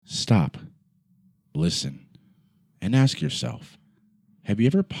Stop, listen, and ask yourself, have you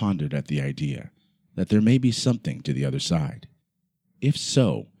ever pondered at the idea that there may be something to the other side? If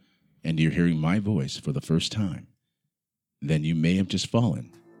so, and you're hearing my voice for the first time, then you may have just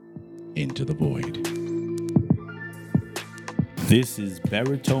fallen into the void. This is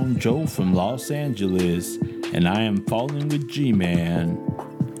Baritone Joe from Los Angeles, and I am falling with G-Man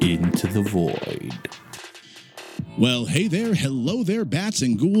into the void. Well, hey there, hello there, bats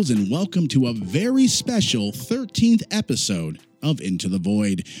and ghouls, and welcome to a very special 13th episode of Into the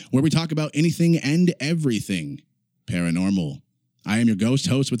Void, where we talk about anything and everything paranormal. I am your ghost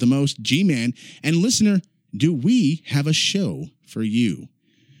host with the most, G-Man, and listener, do we have a show for you?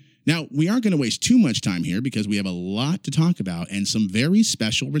 Now, we aren't going to waste too much time here because we have a lot to talk about and some very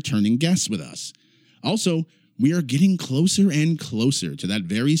special returning guests with us. Also, we are getting closer and closer to that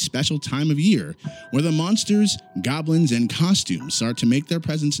very special time of year where the monsters, goblins, and costumes start to make their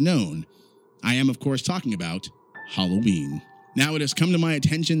presence known. I am, of course, talking about Halloween. Now, it has come to my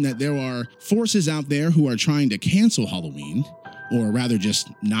attention that there are forces out there who are trying to cancel Halloween, or rather just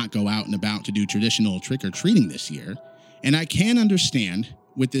not go out and about to do traditional trick-or-treating this year. And I can understand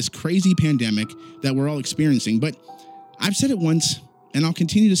with this crazy pandemic that we're all experiencing, but I've said it once, and I'll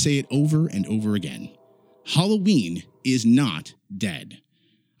continue to say it over and over again. Halloween is not dead.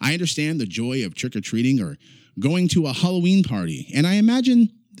 I understand the joy of trick-or-treating or going to a Halloween party, and I imagine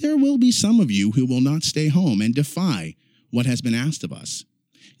there will be some of you who will not stay home and defy what has been asked of us.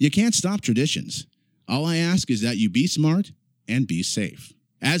 You can't stop traditions. All I ask is that you be smart and be safe.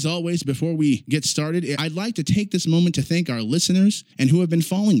 As always, before we get started, I'd like to take this moment to thank our listeners and who have been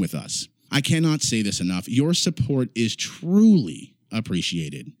following with us. I cannot say this enough. Your support is truly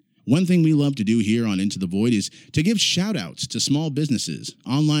appreciated. One thing we love to do here on Into the Void is to give shout-outs to small businesses,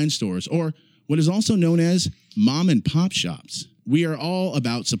 online stores, or what is also known as mom and pop shops. We are all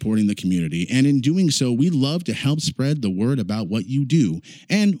about supporting the community, and in doing so, we love to help spread the word about what you do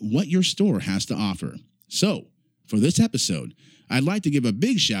and what your store has to offer. So, for this episode, I'd like to give a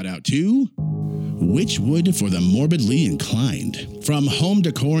big shout-out to Witchwood for the Morbidly Inclined. From home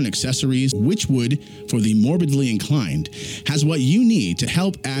decor and accessories, Witchwood for the Morbidly Inclined has what you need to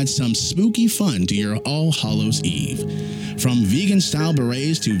help add some spooky fun to your All Hallows Eve. From vegan-style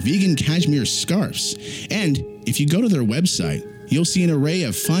berets to vegan cashmere scarves. And if you go to their website, you'll see an array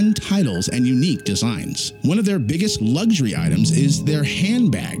of fun titles and unique designs. One of their biggest luxury items is their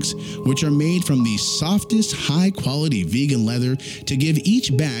handbags, which are made from the softest, high-quality vegan leather to give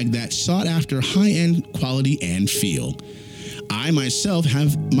each bag that sought-after high-end quality and feel. I myself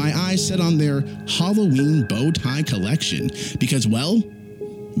have my eyes set on their Halloween bow tie collection because, well,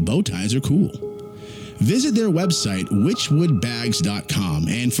 bow ties are cool. Visit their website, witchwoodbags.com,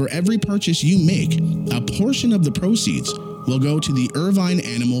 and for every purchase you make, a portion of the proceeds will go to the Irvine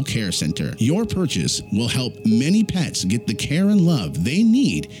Animal Care Center. Your purchase will help many pets get the care and love they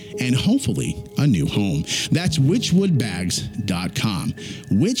need and hopefully a new home. That's witchwoodbags.com.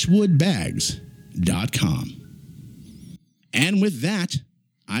 witchwoodbags.com. And with that,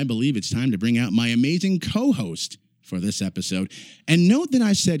 I believe it's time to bring out my amazing co-host for this episode. And note that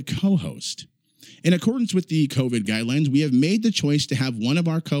I said co-host. In accordance with the COVID guidelines, we have made the choice to have one of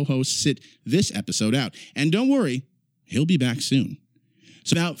our co-hosts sit this episode out. And don't worry, he'll be back soon.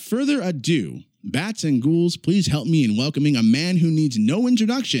 So without further ado, bats and ghouls, please help me in welcoming a man who needs no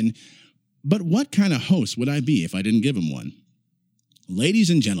introduction. But what kind of host would I be if I didn't give him one?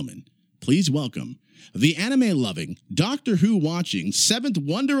 Ladies and gentlemen, please welcome the anime-loving, Doctor Who-watching, seventh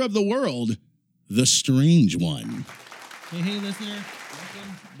wonder of the world, the Strange One. Hey, listener.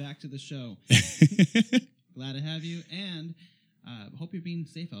 Welcome back to the show. Glad to have you, and hope you're being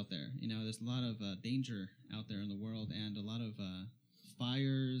safe out there. You know, there's a lot of danger out there in the world, and a lot of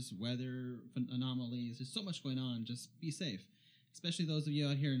fires, weather anomalies. There's so much going on. Just be safe, especially those of you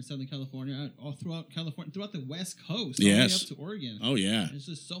out here in Southern California, all throughout California, throughout the West Coast, all the way up to Oregon. Oh, yeah. There's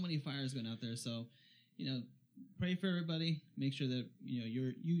just so many fires going out there. So, you know, pray for everybody. Make sure that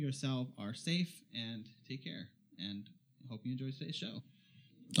you yourself are safe, and take care. And hope you enjoy today's show.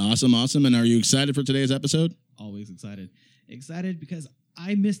 Awesome. And are you excited for today's episode? Always excited. Excited because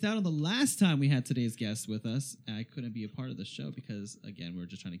I missed out on the last time we had today's guest with us. I couldn't be a part of the show because, again, we're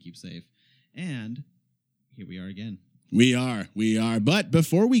just trying to keep safe. And here we are again. We are. But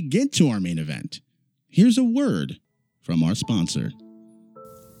before we get to our main event, here's a word from our sponsor.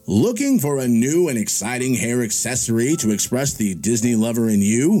 Looking for a new and exciting hair accessory to express the Disney lover in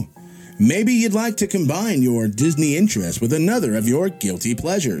you? Maybe you'd like to combine your Disney interest with another of your guilty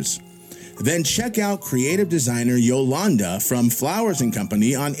pleasures. Then check out creative designer Yolanda from Flowers &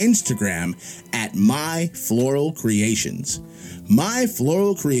 Company on Instagram at My Floral Creations. My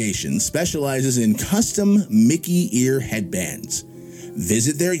Floral Creations specializes in custom Mickey ear headbands.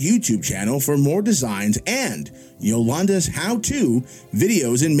 Visit their YouTube channel for more designs and Yolanda's how-to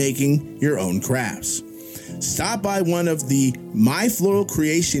videos in making your own crafts. Stop by one of the My Floral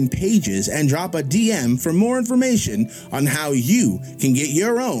Creation pages and drop a DM for more information on how you can get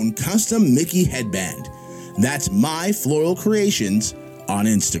your own custom Mickey headband. That's My Floral Creations on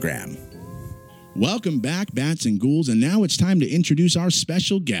Instagram. Welcome back, Bats and Ghouls, and now it's time to introduce our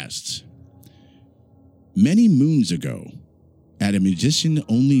special guests. Many moons ago, at a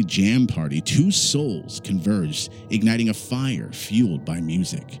musician-only jam party, two souls converged, igniting a fire fueled by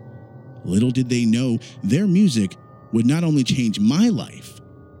music. Little did they know their music would not only change my life,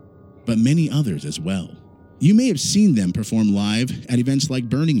 but many others as well. You may have seen them perform live at events like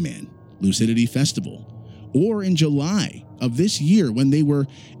Burning Man, Lucidity Festival, or in July of this year when they were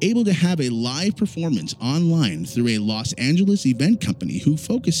able to have a live performance online through a Los Angeles event company who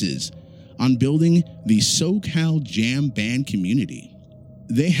focuses on building the SoCal jam band community.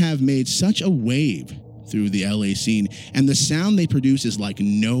 They have made such a wave through the LA scene, and the sound they produce is like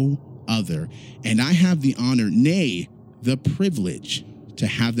no other. And I have the honor, nay, the privilege, to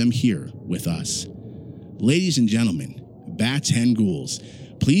have them here with us. Ladies and gentlemen, Bats and Ghouls,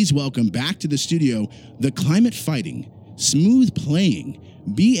 please welcome back to the studio the climate fighting, smooth playing,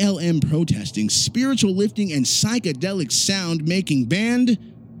 BLM protesting, spiritual lifting, and psychedelic sound making band,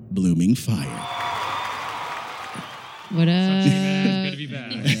 Blooming Fire. What up? Good to be back.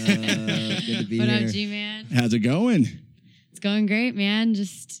 Good to be here. What up, G-Man? How's it going? It's going great, man.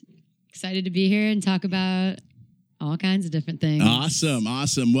 Just excited to be here and talk about all kinds of different things.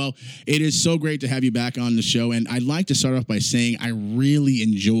 Awesome. Well, it is so great to have you back on the show. And I'd like to start off by saying I really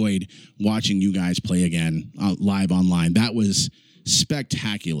enjoyed watching you guys play again live online. That was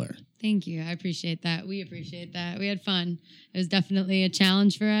spectacular. Thank you. I appreciate that. We appreciate that. We had fun. It was definitely a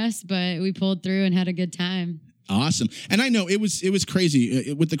challenge for us, but we pulled through and had a good time. Awesome. And I know it was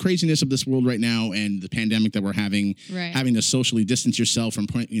crazy with the craziness of this world right now and the pandemic that we're having, Right. having to socially distance yourself from,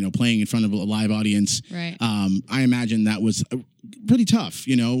 playing in front of a live audience. Right. I imagine that was pretty tough,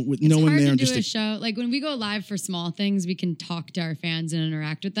 with no one there. It's hard And to just do a show. Like when we go live for small things, we can talk to our fans and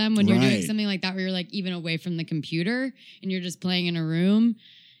interact with them. When you're doing Right. something like that where you're like even away from the computer and you're just playing in a room,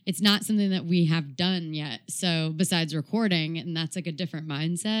 it's not something that we have done yet. So besides recording, and that's like a different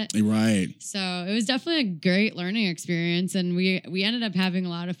mindset. Right. So it was definitely a great learning experience, and we ended up having a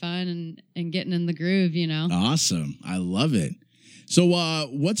lot of fun and getting in the groove, Awesome. I love it. So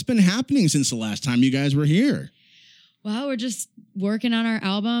what's been happening since the last time you guys were here? Well, we're just working on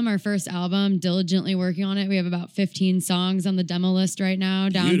our first album, diligently working on it. We have about 15 songs on the demo list right now,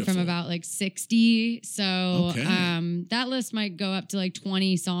 down Beautiful. from about like 60. So Okay. that list might go up to like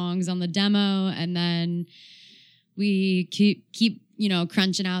 20 songs on the demo, and then we keep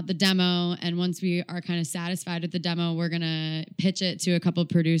crunching out the demo. And once we are kind of satisfied with the demo, we're gonna pitch it to a couple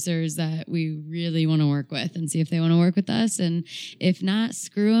producers that we really want to work with and see if they want to work with us. And if not,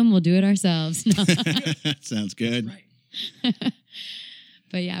 screw them. We'll do it ourselves. No. Sounds good. Right.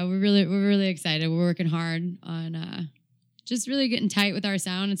 But yeah, we're really excited. We're working hard on just really getting tight with our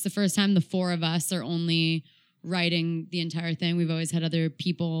sound. It's the first time the four of us are only writing the entire thing. We've always had other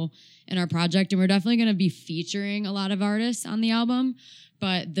people in our project, and we're definitely going to be featuring a lot of artists on the album.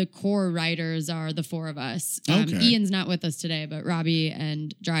 But the core writers are the four of us. Okay. Ian's not with us today, but Robbie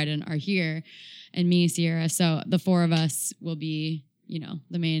and Dryden are here, and me, Sierra. So the four of us will be,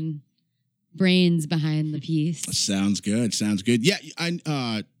 the main brains behind the piece. Sounds good. Yeah,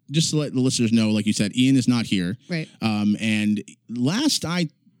 I just to let the listeners know, like you said, Ian is not here. Right. And last time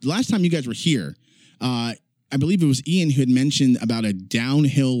you guys were here, I believe it was Ian who had mentioned about a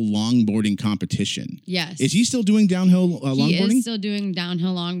downhill longboarding competition. Yes. Is he still doing downhill longboarding? He is still doing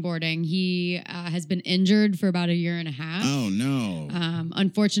downhill longboarding. He has been injured for about a year and a half. Oh no!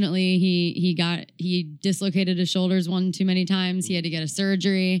 Unfortunately, he dislocated his shoulders one too many times. He had to get a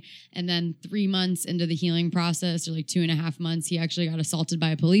surgery, and then 3 months into the healing process, or like 2.5 months, he actually got assaulted by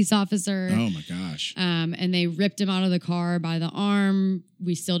a police officer. Oh my gosh! And they ripped him out of the car by the arm.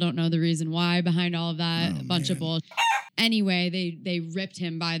 We still don't know the reason why behind all of that. Oh, A bunch of bullshit. Anyway, they ripped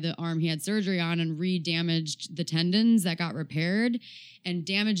him by the arm he had surgery on and re-damaged the tendons that got repaired, and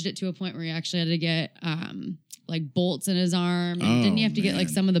damaged it to a point where he actually had to get like bolts in his arm. And didn't he have to get like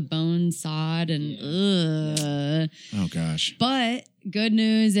man. some of the bones sawed and Oh gosh! But good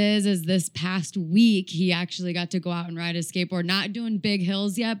news is this past week he actually got to go out and ride his skateboard. Not doing big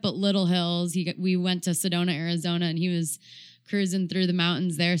hills yet, but little hills. We went to Sedona, Arizona, and he was cruising through the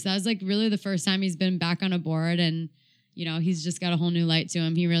mountains there. So that was like really the first time he's been back on a board, and you know, he's just got a whole new light to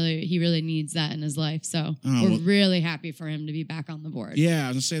him. He really needs that in his life. So we're really happy for him to be back on the board. Yeah, I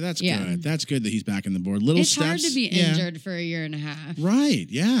was gonna say that's good. That's good that he's back on the board. Little it's steps. hard to be injured for a year and a half. Right.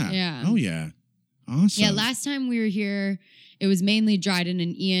 Yeah. Yeah. Oh yeah. Awesome. Yeah. Last time we were here, it was mainly Dryden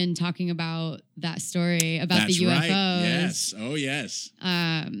and Ian talking about that story about the UFOs. Right. Yes. Oh yes.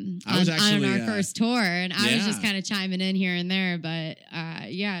 I was actually, on our first tour, and I was just yeah. kind of chiming in here and there. But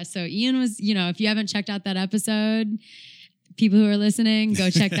yeah, so Ian was, you know, if you haven't checked out that episode, people who are listening, go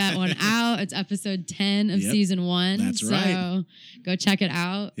check that one out. It's episode 10 of season 1. That's so right. Go check it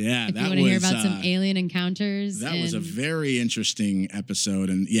out. Yeah, if you want to hear about some alien encounters. That was a very interesting episode,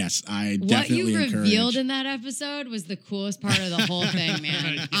 and yes, I definitely what you encourage. revealed in that episode was the coolest part of the whole thing,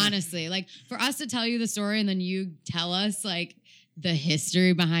 man. Honestly, like for us to tell you the story and then you tell us like the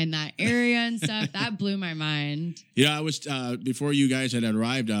history behind that area and stuff, that blew my mind. Yeah, I was before you guys had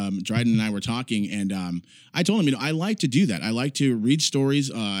arrived. Dryden and I were talking, and I told him, you know, I like to do that. I like to read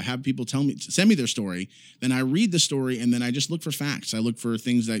stories, have people send me their story, then I read the story, and then I just look for facts. I look for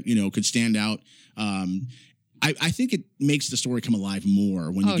things that you know could stand out. I think it makes the story come alive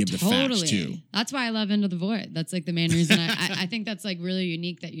more when you give the facts too. That's why I love Into the Void. That's like the main reason. I think that's like really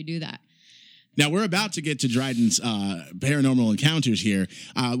unique that you do that. Now we're about to get to Dryden's paranormal encounters here.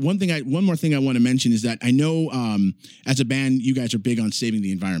 One more thing I want to mention is that I know as a band you guys are big on saving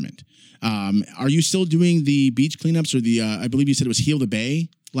the environment. Are you still doing the beach cleanups or the? I believe you said it was Heal the Bay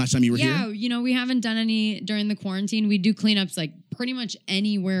last time you were here. Yeah, you know we haven't done any during the quarantine. We do cleanups like pretty much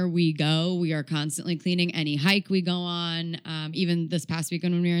anywhere we go. We are constantly cleaning any hike we go on. Even this past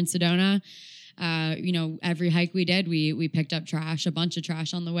weekend when we were in Sedona. You know, every hike we did, we picked up trash, a bunch of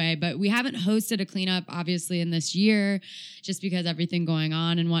trash on the way, but we haven't hosted a cleanup obviously in this year just because everything going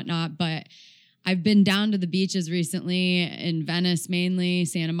on and whatnot. But I've been down to the beaches recently in Venice, mainly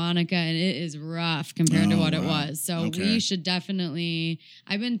Santa Monica, and it is rough compared to what it was. So we should definitely,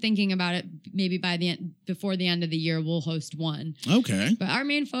 I've been thinking about it maybe before the end of the year, we'll host one. Okay. But our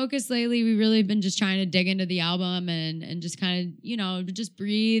main focus lately, we've really been just trying to dig into the album and just kind of, you know, just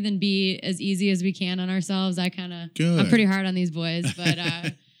breathe and be as easy as we can on ourselves. I'm pretty hard on these boys, but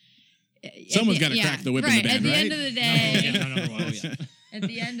someone's got to crack the whip in the band, at the right? end of the day. At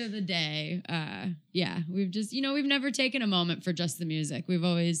the end of the day, we've just, you know, we've never taken a moment for just the music. We've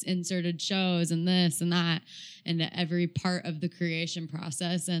always inserted shows and this and that into every part of the creation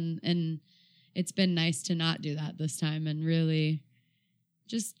process. And it's been nice to not do that this time and really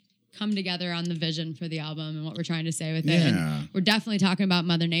just come together on the vision for the album and what we're trying to say with it. And we're definitely talking about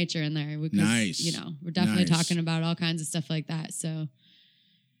Mother Nature in there. Because, nice. You know, we're definitely talking about all kinds of stuff like that. So.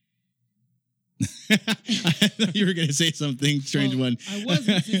 I thought you were going to say something strange one. I was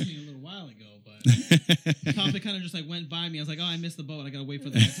listening a little while ago, but the topic kind of just like went by me. I was like, oh, I missed the boat. I got to wait for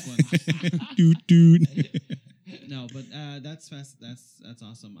the next one. Doot. No, but that's fast. That's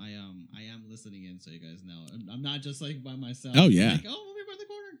awesome. I am listening in, so you guys know. I'm not just like by myself. Oh yeah. Like, oh, we're by the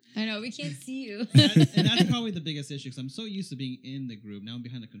corner. I know we can't see you. and that's probably the biggest issue because I'm so used to being in the group. Now I'm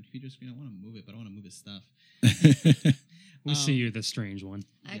behind the computer screen. I want to move it, but I don't want to move his stuff. We see you, the strange one.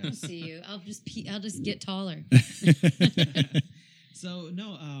 I can see you. I'll just get taller. So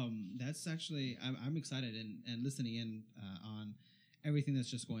no, that's actually I'm excited and listening in on everything that's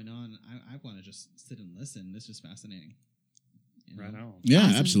just going on. I want to just sit and listen. This is fascinating. You know? Right on. Yeah,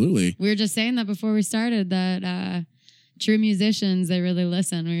 Awesome. absolutely. We were just saying that before we started that true musicians, they really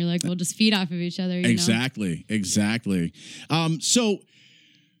listen. We were like, we'll just feed off of each other. You Exactly. So,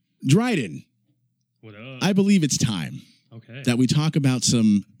 Dryden, What up? I believe it's time Okay. that we talk about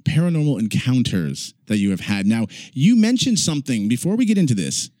some paranormal encounters that you have had. Now, you mentioned something before we get into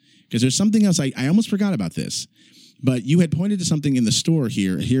this, because there's something else. I almost forgot about this, but you had pointed to something in the store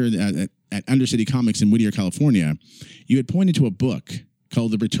here at Undercity Comics in Whittier, California. You had pointed to a book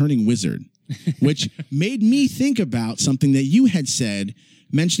called The Returning Wizard, which made me think about something that you had said,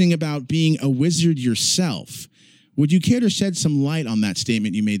 mentioning about being a wizard yourself. Would you care to shed some light on that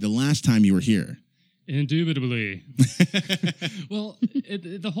statement you made the last time you were here? Indubitably. Well,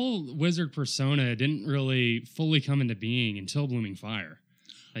 the whole wizard persona didn't really fully come into being until Blooming Fire.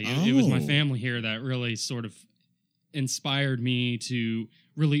 Like, it was my family here that really sort of inspired me to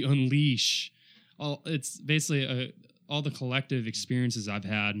really unleash it's basically all the collective experiences I've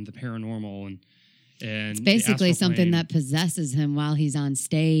had in the paranormal and It's basically something that possesses him while he's on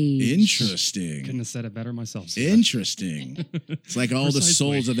stage. Interesting. Couldn't have said it better myself. Sir. Interesting. It's like all the Precisely.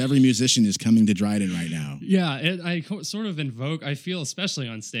 souls of every musician is coming to Dryden right now. Yeah, I sort of invoke, I feel especially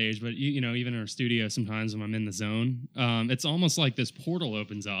on stage, but you know, even in our studio sometimes when I'm in the zone, it's almost like this portal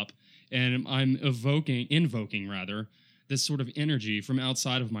opens up and I'm invoking this sort of energy from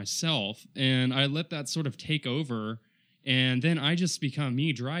outside of myself, and I let that sort of take over, and then I just become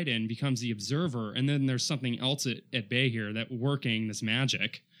me. Dryden becomes the observer, and then there's something else at bay here that working this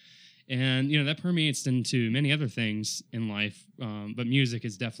magic, and that permeates into many other things in life. But music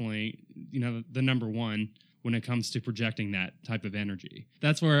is definitely the number one when it comes to projecting that type of energy.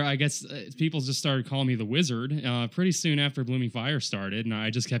 That's where I guess people just started calling me the Wizard pretty soon after Blooming Fire started, and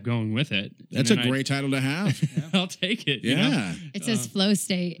I just kept going with it. That's a great title to have. I'll take it. Yeah. It's his flow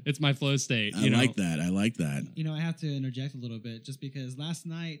state. It's my flow state. I like that. I like that. I have to interject a little bit just because last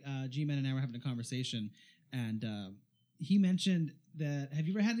night G-Man and I were having a conversation, and he mentioned that, have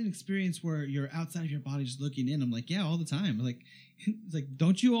you ever had an experience where you're outside of your body just looking in? I'm like, yeah, all the time. It's like,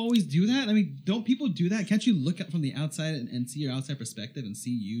 don't you always do that? I mean, don't people do that? Can't you look up from the outside and see your outside perspective and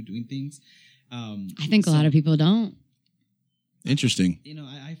see you doing things? I think a lot of people don't. Interesting.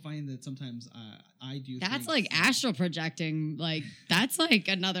 I find that sometimes I do. That's things like astral projecting. Like that's like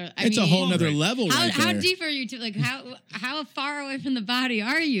another. It's a whole nother level. How deep are you? Like how far away from the body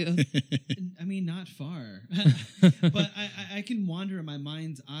are you? I mean, not far, but I can wander in my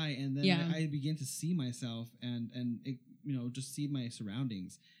mind's eye, and then I begin to see myself and just see my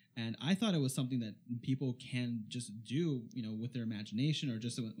surroundings. And I thought it was something that people can just do, with their imagination, or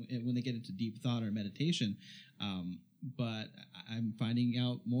just when they get into deep thought or meditation. But I'm finding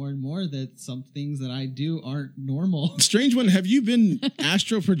out more and more that some things that I do aren't normal. Strange one. Have you been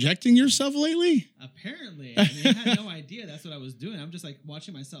astral projecting yourself lately? Apparently. I had no idea that's what I was doing. I'm just like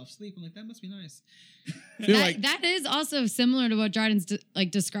watching myself sleep. I'm like, that must be nice. That is also similar to what Dryden's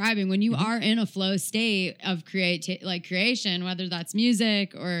describing. When you are in a flow state of creation, whether that's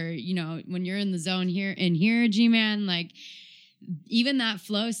music or, when you're in the zone here, G-Man, like even that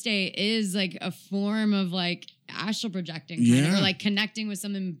flow state is like a form of like astral projecting, or like connecting with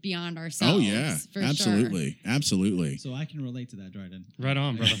something beyond ourselves. Oh yeah, absolutely, sure. Absolutely. So I can relate to that, Dryden. Right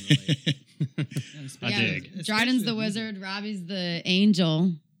on, brother. I dig. Dryden's the wizard, Robbie's the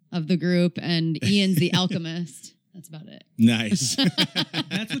angel of the group, and Ian's the alchemist. That's about it. Nice.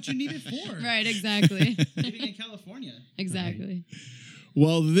 That's what you need it for. Right, exactly. Living in California. Exactly. Right.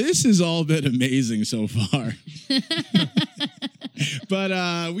 Well, this has all been amazing so far.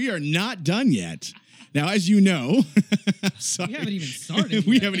 But we are not done yet. Now, as you know, we haven't even started.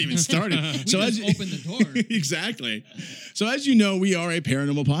 We haven't even started. We just opened the door. Exactly. So, as you know, we are a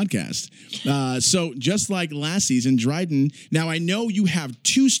paranormal podcast. So, just like last season, Dryden. Now, I know you have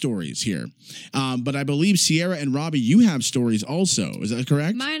two stories here, but I believe Sierra and Robbie, you have stories also. Is that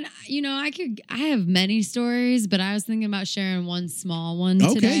correct? Mine, I have many stories, but I was thinking about sharing one small one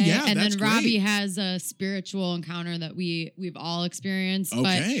today. Yeah, and that's then Robbie great. has a spiritual encounter that we've all experienced,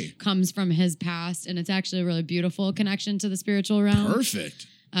 Okay. but comes from his past, and it's actually a really beautiful connection to the spiritual realm. Perfect.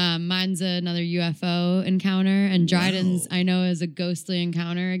 Mine's another UFO encounter, and Dryden's, I know, is a ghostly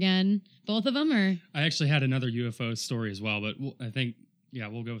encounter again. Both of them are? I actually had another UFO story as well, but I think,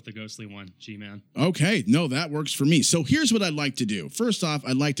 we'll go with the ghostly one, G-Man. Okay. No, that works for me. So here's what I'd like to do. First off,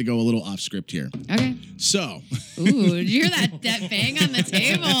 I'd like to go a little off script here. Okay. So. Ooh, did you hear that bang on the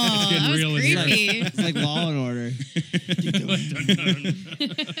table? That was creepy. It's like Law and Order.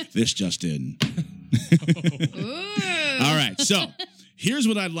 This just in. Ooh. All right. So here's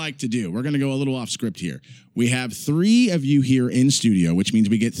what I'd like to do. We're going to go a little off script here. We have 3 of you here in studio, which means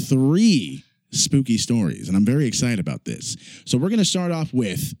we get 3 spooky stories. And I'm very excited about this. So we're going to start off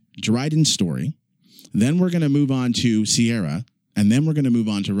with Dryden's story. Then we're going to move on to Sierra. And then we're going to move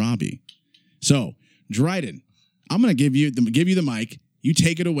on to Robbie. So, Dryden, I'm going to give you the mic. You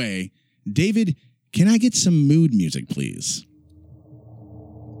take it away. David, can I get some mood music, please?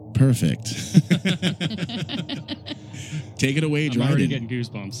 Perfect. Take it away, Dryden. I'm already getting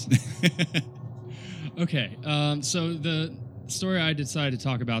goosebumps. Okay, so the story I decided to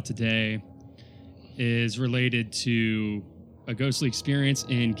talk about today is related to a ghostly experience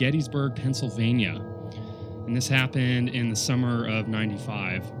in Gettysburg, Pennsylvania. And this happened in the summer of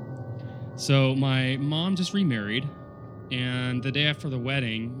 '95. So my mom just remarried, and the day after the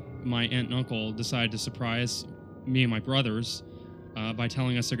wedding, my aunt and uncle decided to surprise me and my brothers by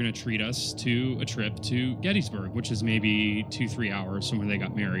telling us they're going to treat us to a trip to Gettysburg, which is maybe 2-3 hours from where they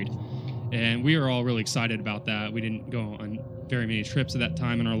got married. And we were all really excited about that. We didn't go on very many trips at that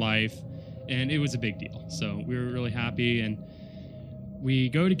time in our life, and it was a big deal. So we were really happy, and we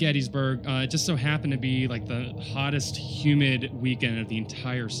go to Gettysburg. It just so happened to be like the hottest, humid weekend of the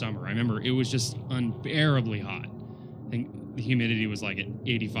entire summer. I remember it was just unbearably hot. I think the humidity was like at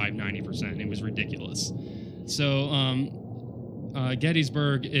 85-90%. It was ridiculous. So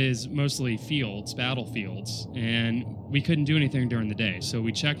Gettysburg is mostly fields, battlefields, and we couldn't do anything during the day. So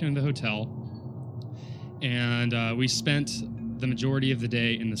we checked into the hotel, and we spent the majority of the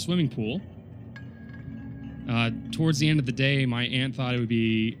day in the swimming pool. Towards the end of the day, my aunt thought it would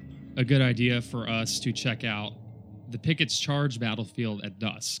be a good idea for us to check out the Pickett's Charge battlefield at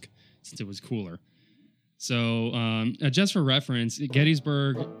dusk, since it was cooler. So, just for reference,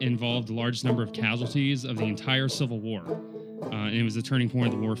 Gettysburg involved the largest number of casualties of the entire Civil War, and it was the turning point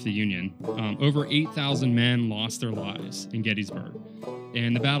of the War for the Union. Over 8,000 men lost their lives in Gettysburg,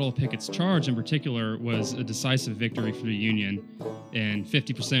 and the Battle of Pickett's Charge, in particular, was a decisive victory for the Union, and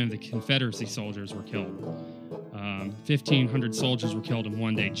 50% of the Confederacy soldiers were killed. 1,500 soldiers were killed in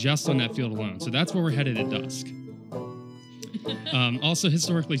one day just on that field alone. So that's where we're headed at dusk. Also,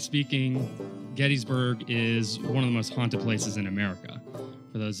 historically speaking, Gettysburg is one of the most haunted places in America.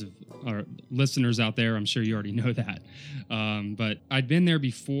 For those of our listeners out there, I'm sure you already know that. But I'd been there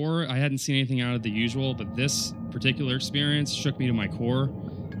before. I hadn't seen anything out of the usual, but this particular experience shook me to my core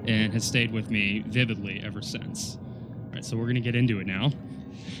and has stayed with me vividly ever since. All right, so we're going to get into it now.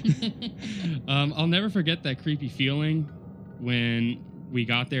 I'll never forget that creepy feeling when we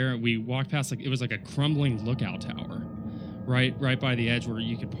got there. We walked past, it was like a crumbling lookout tower right by the edge where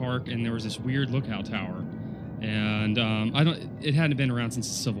you could park, and there was this weird lookout tower. And it hadn't been around since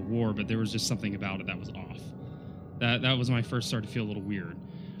the Civil War, but there was just something about it that was off. That was when I first started to feel a little weird.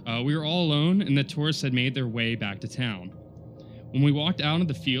 We were all alone, and the tourists had made their way back to town. When we walked out of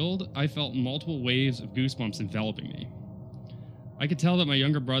the field, I felt multiple waves of goosebumps enveloping me. I could tell that my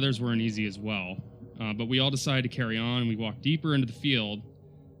younger brothers were uneasy as well, but we all decided to carry on, and we walked deeper into the field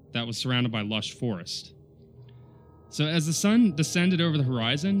that was surrounded by lush forest. So as the sun descended over the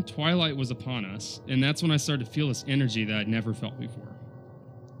horizon, twilight was upon us, and that's when I started to feel this energy that I'd never felt before.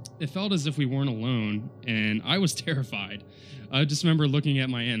 It felt as if we weren't alone, and I was terrified. I just remember looking at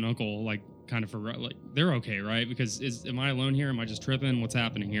my aunt and uncle, they're okay, right? Because am I alone here? Am I just tripping? What's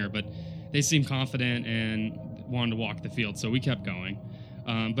happening here? But they seemed confident and wanted to walk the field, so we kept going.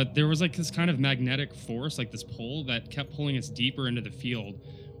 But there was this kind of magnetic force, this pull that kept pulling us deeper into the field,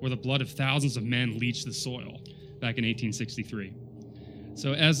 where the blood of thousands of men leached the soil back in 1863.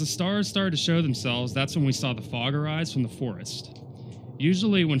 So as the stars started to show themselves, that's when we saw the fog arise from the forest.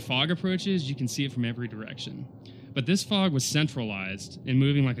 Usually when fog approaches, you can see it from every direction. But this fog was centralized and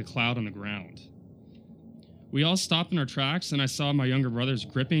moving like a cloud on the ground. We all stopped in our tracks, and I saw my younger brothers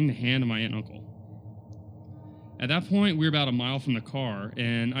gripping the hand of my aunt and uncle. At that point, we were about a mile from the car,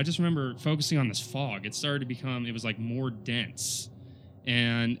 and I just remember focusing on this fog. It started to become, it was more dense,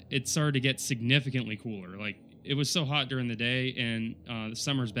 and it started to get significantly cooler. It was so hot during the day, and the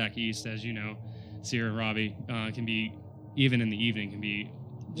summers back east, as you know, Sierra and Robbie, can be, even in the evening, can be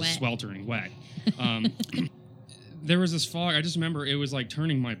just sweltering wet. There was this fog. I just remember it was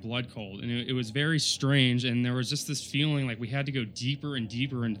turning my blood cold, and it was very strange, and there was just this feeling we had to go deeper and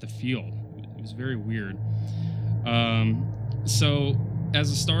deeper into the field. It was very weird. So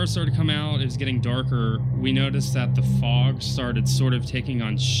as the stars started to come out, it was getting darker, we noticed that the fog started sort of taking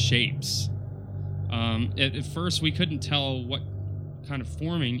on shapes. At first, we couldn't tell what kind of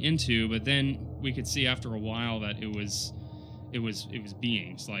forming into, but then we could see after a while that it was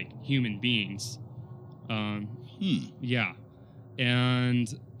beings, human beings. Yeah.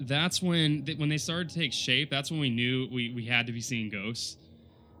 And that's when they started to take shape, that's when we knew we had to be seeing ghosts.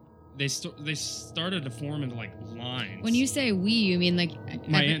 They started to form into lines. When you say we, you mean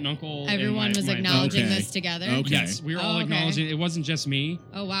my aunt and uncle. Everyone was acknowledging this together. Okay. Yes, we were all acknowledging. It wasn't just me.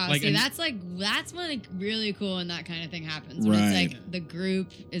 Oh wow! See, that's when really cool when that kind of thing happens. When Right. it's the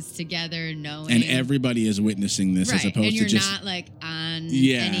group is together, knowing, And everybody is witnessing this as right, opposed and you're to just not on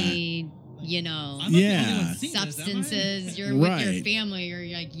Yeah. any I'm not Yeah. the only one seeing this, am I? substances. You're with Right. your family. You're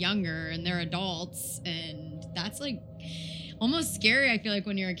younger, and they're adults, and that's almost scary. I feel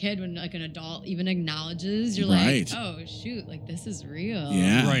when you're a kid, when an adult even acknowledges, you're Right. oh shoot, this is real.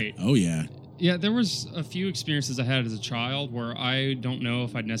 Yeah. Right. Oh, yeah. Yeah, there was a few experiences I had as a child where I don't know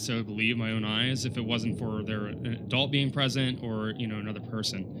if I'd necessarily believe my own eyes if it wasn't for an adult being present or, another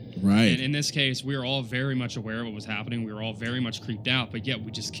person. Right. And in this case, we were all very much aware of what was happening. We were all very much creeped out, but yet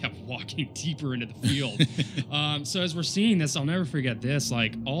we just kept walking deeper into the field. So as we're seeing this, I'll never forget this,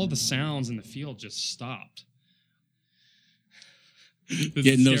 all the sounds in the field just stopped.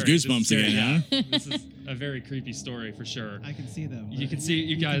 Getting those goosebumps again, huh? This is a very creepy story for sure. I can see them. You can see,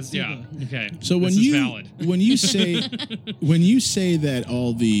 you guys, see yeah. Okay. So this when is you valid. when you say that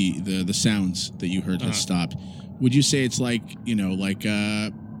all the sounds that you heard had stopped, would you say it's like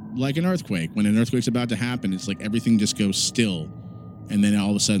an earthquake? When an earthquake's about to happen, it's everything just goes still, and then all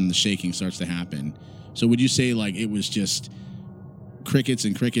of a sudden the shaking starts to happen. So would you say it was just crickets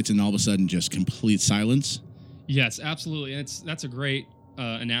and all of a sudden just complete silence? Yes, absolutely. And that's a great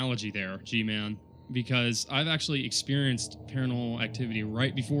analogy there, G-Man. because I've actually experienced paranormal activity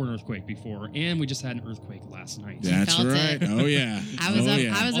right before an earthquake and we just had an earthquake last night. That's felt right. it. Oh yeah. I was oh, up.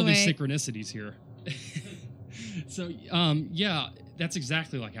 yeah. I was All these awake. synchronicities here. So, yeah, that's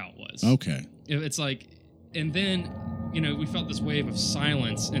exactly like how it was. Okay. It's like, and then, we felt this wave of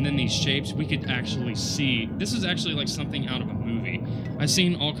silence, and then these shapes we could actually see. This is actually like something out of a movie. I've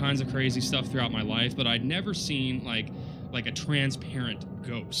seen all kinds of crazy stuff throughout my life, but I'd never seen like a transparent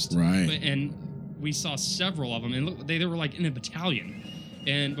ghost. Right. And we saw several of them, and look, they were like in a battalion.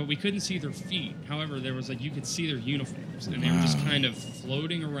 But we couldn't see their feet. However, there was you could see their uniforms, and they were just kind of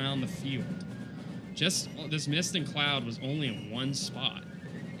floating around the field. Just this mist and cloud was only in one spot,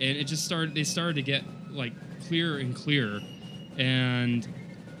 and they started to get clearer and clearer, and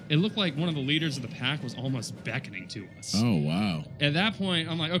it looked like one of the leaders of the pack was almost beckoning to us. Oh wow. At that point,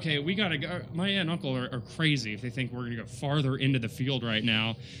 I'm like, okay, we gotta go. My aunt and uncle are crazy if they think we're gonna go farther into the field right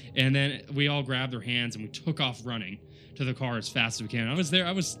now. And then we all grabbed their hands and we took off running to the car as fast as we can. I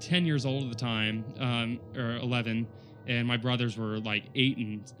was 10 years old at the time, or 11, and my brothers were like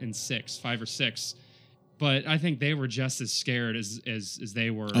 8 and 6, 5 or 6. But I think they were just as scared as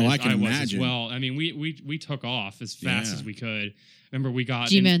they were. Oh, as I can was imagine. as well. I mean, we took off as fast as we could. Remember, we got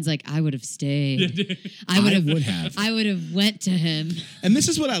G-Man's like, I would have stayed. I would would have. I would have went to him. And this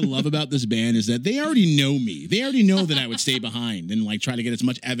is what I love about this band is that they already know me. They already know that I would stay behind and try to get as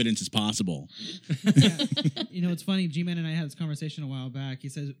much evidence as possible. It's funny. G-Man and I had this conversation a while back. He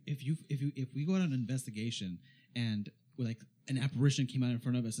says if we go on an investigation and an apparition came out in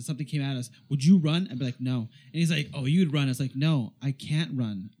front of us and something came at us, would you run? I'd be like, no. And he's like, oh, you'd run. I was like, no, I can't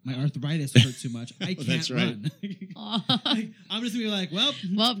run. My arthritis hurts too much. I can't that's right. run. I'm just gonna be like,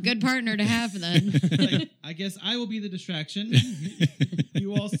 Well, good partner to have then. I guess I will be the distraction.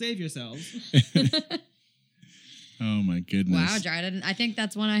 You all save yourselves. Oh my goodness. Wow, Dryden. I think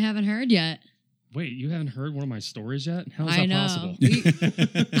that's one I haven't heard yet. Wait, you haven't heard one of my stories yet? How is I that know.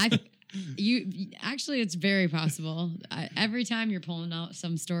 possible? Actually, it's very possible. Every time you're pulling out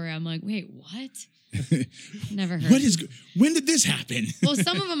some story, I'm like, wait, what? Never heard. When did this happen? Well,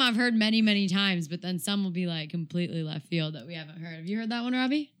 some of them I've heard many, many times, but then some will be completely left field that we haven't heard. Have you heard that one,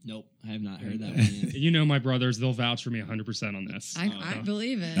 Robbie? Nope, I have not heard that one yet. My brothers, they'll vouch for me 100% on this. I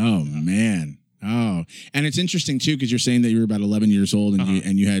believe it. Oh man. Oh, and it's interesting too because you're saying that you were about 11 years old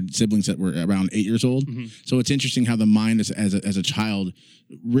and you had siblings that were around 8 years old. Mm-hmm. So it's interesting how the mind as a child,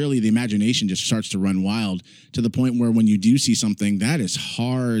 really the imagination just starts to run wild to the point where when you do see something that is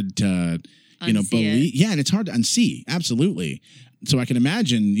hard to believe. Yeah, and it's hard to unsee. Absolutely. So I can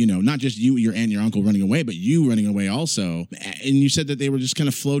imagine, not just you, your aunt, your uncle running away, but you running away also. And you said that they were just kind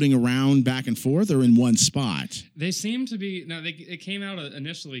of floating around back and forth or in one spot. They seem to be. No, it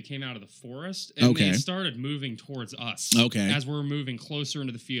initially came out of the forest, and Okay. they started moving towards us. Okay. As we're moving closer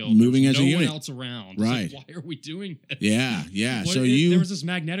into the field, Moving There's as a no unit. one else around. Right. It's like, why are we doing this? Yeah. There was this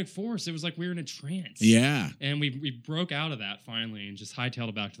magnetic force. It was like we were in a trance. Yeah. And we broke out of that finally and just hightailed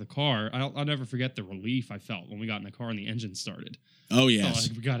it back to the car. I'll never forget the relief I felt when we got in the car and the engine started. Oh yes.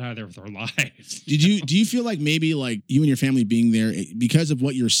 We got out of there with our lives. Do you feel like maybe you and your family being there because of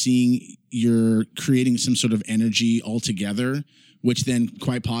what you're seeing, you're creating some sort of energy altogether, which then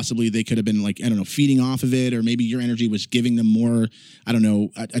quite possibly they could have been feeding off of it, or maybe your energy was giving them more,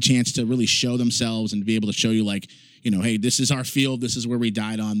 a chance to really show themselves and be able to show you hey, this is our field, this is where we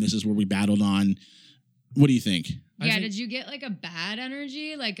died on, this is where we battled on. What do you think? Yeah, did you get a bad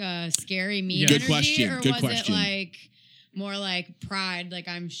energy, a scary mean Good energy? question. Or Good was question. it more pride,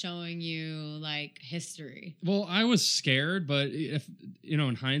 I'm showing you history? Well, I was scared, but if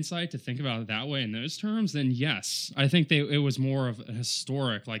in hindsight, to think about it that way in those terms, then yes, I think it was more of a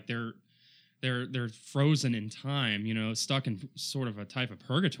historic, they're frozen in time, stuck in sort of a type of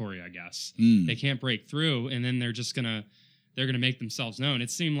purgatory, I guess. They can't break through, and then they're gonna make themselves known.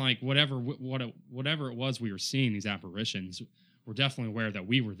 It seemed like whatever it was we were seeing, these apparitions, were definitely aware that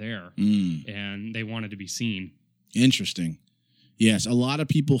we were there, and they wanted to be seen. Interesting. Yes, a lot of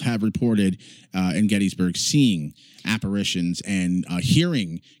people have reported in Gettysburg seeing apparitions and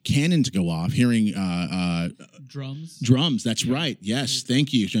hearing cannons go off, hearing Drums. drums. That's right. Yes,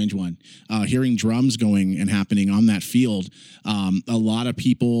 thank you, Strange One. Hearing drums going and happening on that field. A lot of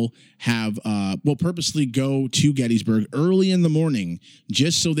people have will purposely go to Gettysburg early in the morning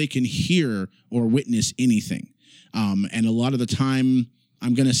just so they can hear or witness anything. And a lot of the time,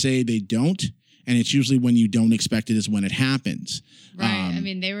 I'm going to say they don't. And it's usually when you don't expect it is when it happens. Right.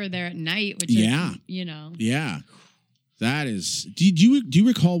 They were there at night, which Yeah. is, Yeah. That is. Do you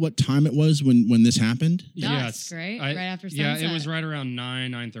recall what time it was when this happened? Dusk, right? Right after sunset. Yeah, it was right around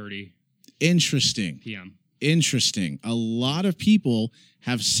 9:30 Interesting. p.m. Interesting. A lot of people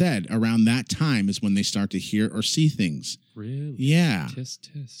have said around that time is when they start to hear or see things. Really? Yeah. Tisk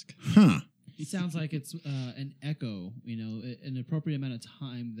tisk. Huh. It sounds like it's an echo, an appropriate amount of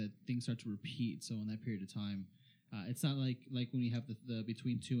time that things start to repeat. So in that period of time, it's not like when you have the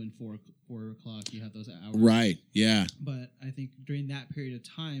between 2 and 4 o'clock, you have those hours. Right. Yeah. But I think during that period of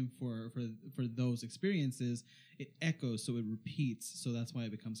time for those experiences, it echoes, so it repeats. So that's why it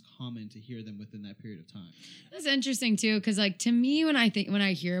becomes common to hear them within that period of time. That's interesting too, because like to me, when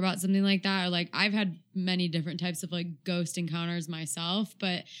I hear about something like that, or like I've had many different types of like ghost encounters myself,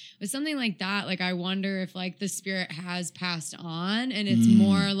 but with something like that, like I wonder if like the spirit has passed on, and it's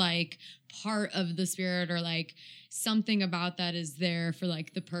more like part of the spirit, or like something about that is there for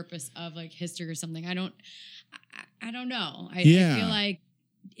like the purpose of like history or something. I don't know. I feel like.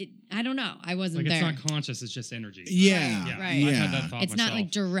 I don't know. I wasn't like there. It's not conscious. It's just energy. Yeah. Right. Yeah. I've had that thought it's myself. not like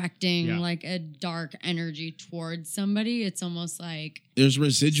directing Yeah. like a dark energy towards somebody. It's almost like There's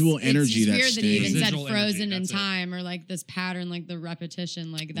residual energy it's that weird that he even stays. said Residual frozen energy, in that's it. time, or like this pattern, like the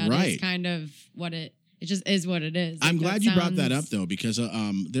repetition, like that is Right. kind of what it just is what it is. I'm Like, glad that you brought that sounds- up though, because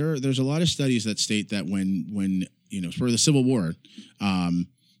there's a lot of studies that state that when for the Civil War,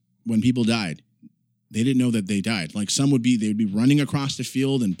 when people died, they didn't know that they died. Like they'd be running across the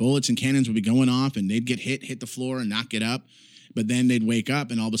field and bullets and cannons would be going off and they'd get hit the floor and not get up. But then they'd wake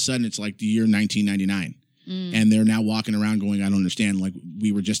up and all of a sudden it's like the year 1999. And they're now walking around going, I don't understand, like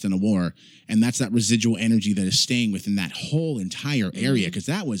we were just in a war. And that's that residual energy that is staying within that whole entire area, because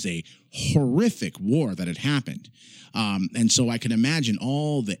that was a horrific war that had happened. And so I can imagine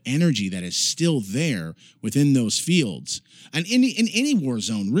all the energy that is still there within those fields and in any war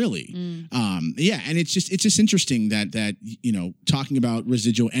zone, really. And it's just interesting that talking about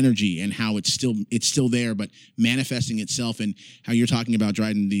residual energy and how it's still there, but manifesting itself, and how you're talking about,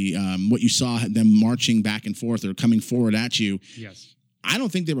 Dryden, the what you saw them marching back and forth or coming forward at you. Yes. I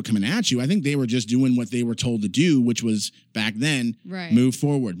don't think they were coming at you. I think they were just doing what they were told to do, which was back then, Right. move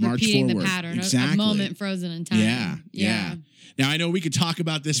forward, march Repeating forward. the pattern, exactly. a moment frozen in time. Yeah. Now, I know we could talk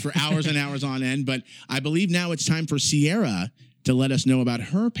about this for hours and hours on end, but I believe now it's time for Sierra to let us know about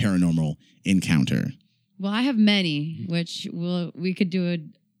her paranormal encounter. Well, I have many, which we could do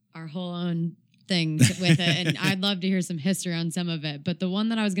our whole own thing with it, and I'd love to hear some history on some of it. But the one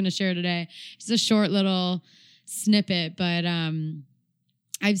that I was going to share today is a short little snippet, but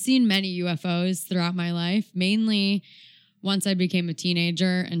I've seen many UFOs throughout my life, mainly once I became a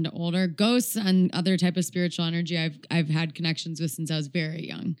teenager and older. Ghosts and other type of spiritual energy I've had connections with since I was very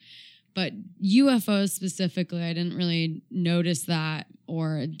young. But UFOs specifically, I didn't really notice that,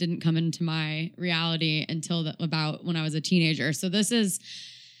 or it didn't come into my reality until about when I was a teenager. So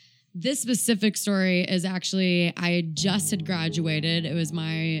this specific story is actually, I just had graduated. It was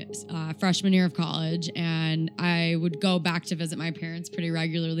my freshman year of college, and I would go back to visit my parents pretty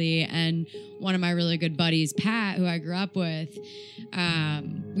regularly. And one of my really good buddies, Pat, who I grew up with,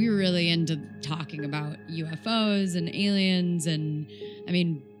 we were really into talking about UFOs and aliens. And I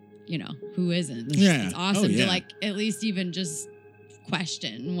mean, who isn't? It's awesome to like at least even just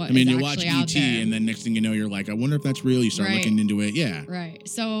question what is you actually watch out E.T. there. and then next thing you know, you're like, I wonder if that's real. You start Right. looking into it. Yeah. Right.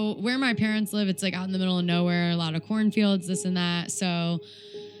 So where my parents live, it's like out in the middle of nowhere, a lot of cornfields, this and that. So,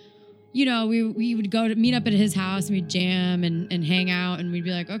 we would go to meet up at his house and we'd jam and hang out, and we'd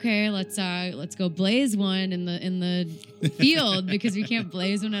be like, okay, let's go blaze one in the field, because we can't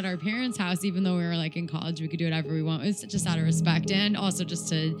blaze one at our parents' house, even though we were like in college, we could do whatever we want. It's just out of respect, and also just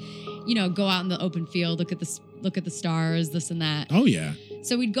to, go out in the open field, look at the stars, this and that. Oh, yeah.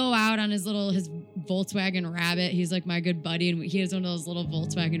 So we'd go out on his Volkswagen Rabbit. He's like my good buddy, and he has one of those little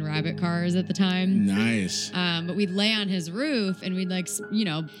Volkswagen Rabbit cars at the time. Nice. But we'd lay on his roof and we'd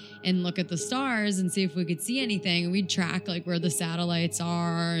and look at the stars and see if we could see anything. And we'd track like where the satellites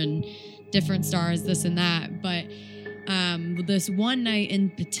are and different stars, this and that. But this one night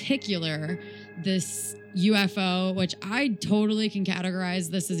in particular, this UFO, which I totally can categorize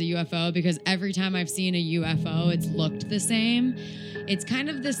this as a UFO, because every time I've seen a UFO, it's looked the same. It's kind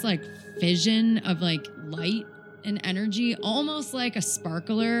of this like fission of like light and energy, almost like a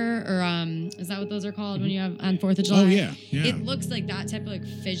sparkler, or is that what those are called when you have on 4th of July? Oh, yeah. Yeah. It looks like that type of like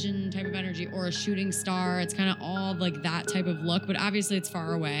fission type of energy, or a shooting star. It's kind of all like that type of look, but obviously it's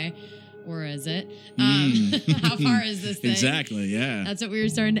far away. Or is it? How far is this thing? Exactly, yeah. That's what we were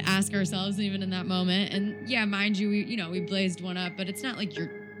starting to ask ourselves even in that moment. And yeah, mind you, we blazed one up, but it's not like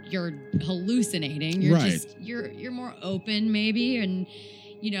you're hallucinating. You're Right. just you're more open maybe, and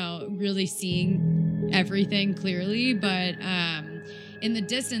really seeing everything clearly. But in the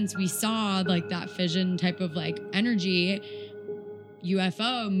distance we saw like that fission type of like energy.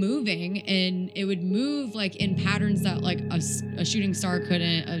 UFO moving, and it would move like in patterns that like a shooting star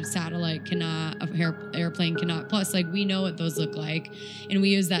couldn't, a satellite cannot, a airplane cannot. Plus, like, we know what those look like, and we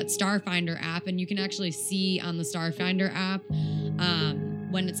use that Starfinder app, and you can actually see on the Starfinder app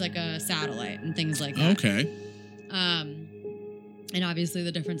when it's like a satellite and things like that. Okay. And obviously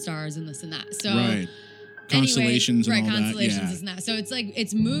the different stars and this and that. So Right. Constellations anyway, and all constellations that. Yeah. this and that. So it's like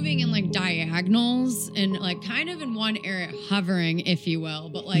it's moving in like diagonals and like kind of in one area, hovering, if you will,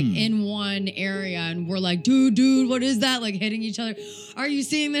 but like in one area, and we're like, dude, what is that? Like hitting each other. Are you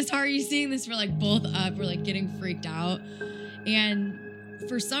seeing this? Are you seeing this? We're like both up. We're like getting freaked out. And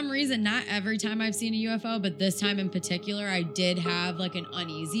for some reason, not every time I've seen a UFO, but this time in particular, I did have like an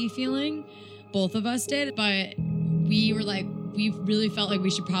uneasy feeling. Both of us did, but we were like, we really felt like we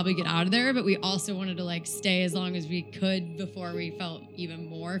should probably get out of there, but we also wanted to like stay as long as we could before we felt even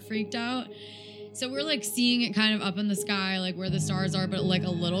more freaked out. So we're like seeing it kind of up in the sky, like where the stars are, but like a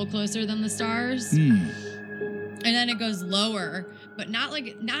little closer than the stars. And then it goes lower, but not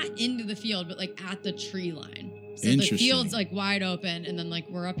into the field, but like at the tree line. So the field's like wide open, and then like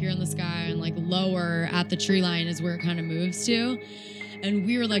we're up here in the sky, and like lower at the tree line is where it kind of moves to. And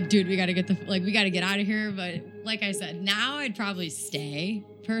we were like, dude, we got to get out of here. But like I said, now I'd probably stay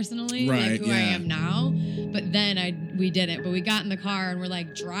personally, right, like who I am now. But then we didn't. But we got in the car and we're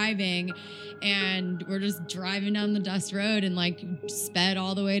like driving, and we're just driving down the dust road and like sped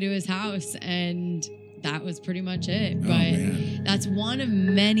all the way to his house. And that was pretty much it. But that's one of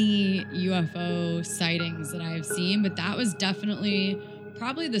many UFO sightings that I have seen. But that was definitely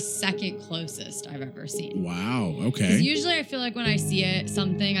probably the second closest I've ever seen. Wow. Okay. Because usually I feel like when I see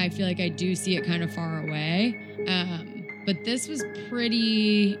something, I feel like I do see it kind of far away. But this was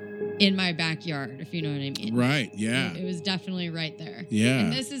pretty in my backyard, if you know what I mean. Right. Yeah. It was definitely right there. Yeah.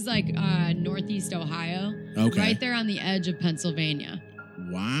 And this is like Northeast Ohio. Okay. Right there on the edge of Pennsylvania.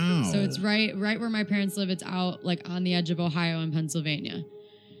 Wow. So it's right where my parents live. It's out like on the edge of Ohio and Pennsylvania.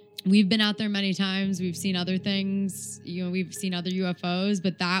 We've been out there many times. We've seen other things. We've seen other UFOs,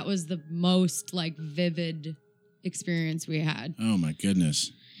 but that was the most like vivid experience we had. Oh my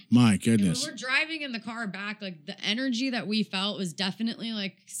goodness. My goodness. When we're driving in the car back, like the energy that we felt was definitely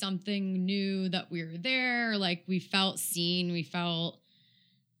like something new, that we were there. Like we felt seen. We felt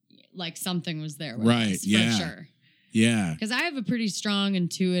like something was there with right. us, Yeah. for sure. Yeah. Because I have a pretty strong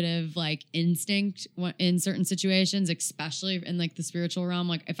intuitive like instinct in certain situations, especially in like the spiritual realm.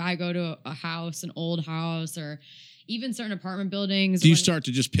 Like if I go to a house, an old house, or even certain apartment buildings. Do you start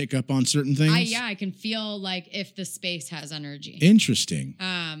to just pick up on certain things? I can feel like if the space has energy. Interesting.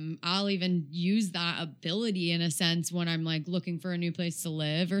 I'll even use that ability in a sense when I'm like looking for a new place to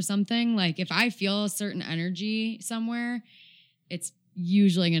live or something. Like if I feel a certain energy somewhere, it's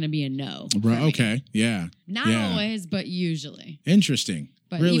usually going to be a no. Right. Okay. Yeah. Not always, but usually. Interesting.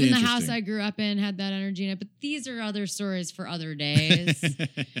 But really even the house I grew up in had that energy in it. But these are other stories for other days.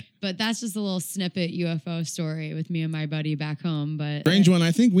 But that's just a little snippet UFO story with me and my buddy back home. But strange one.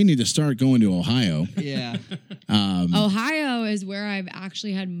 I think we need to start going to Ohio. Yeah. Ohio is where I've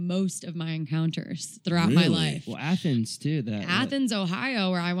actually had most of my encounters throughout my Really? life. Well, Athens too. Athens,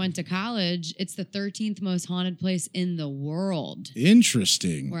 Ohio, where I went to college, it's the 13th most haunted place in the world.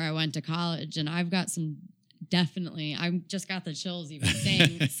 Interesting. Where I went to college, and I've got some. Definitely. I just got the chills even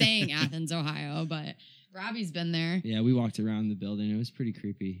saying Athens, Ohio, but Robbie's been there. Yeah, we walked around the building. It was pretty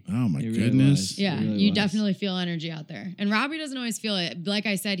creepy. Oh my It goodness. Yeah, It really you was. definitely feel energy out there. And Robbie doesn't always feel it. Like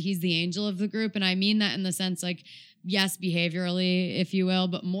I said, he's the angel of the group. And I mean that in the sense like, yes, behaviorally, if you will,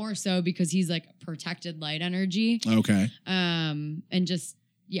 but more so because he's like protected light energy. Okay. And just,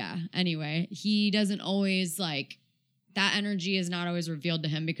 yeah, anyway, he doesn't always like, that energy is not always revealed to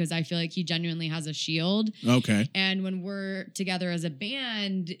him because I feel like he genuinely has a shield. Okay. And when we're together as a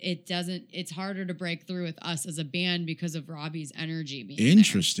band, it's harder to break through with us as a band because of Robbie's energy being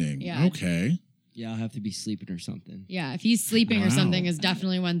Interesting. there. Yeah. Okay. Yeah, I'll have to be sleeping or something. Yeah, if he's sleeping Wow. or something is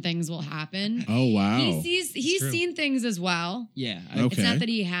definitely when things will happen. Oh wow. He's true. seen things as well. Yeah. Okay. It's not that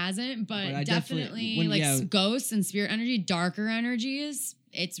he hasn't, but I definitely definitely- like ghosts and spirit energy, darker energies.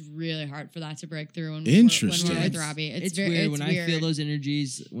 It's really hard for that to break through when Interesting. we're with Robbie. It's very weird it's when weird. I feel those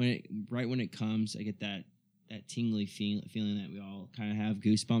energies when it comes. I get that tingly feeling that we all kind of have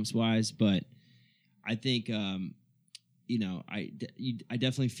goosebumps wise. But I think I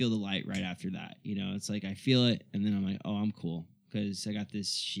definitely feel the light right after that. It's like I feel it, and then I'm like, oh, I'm cool because I got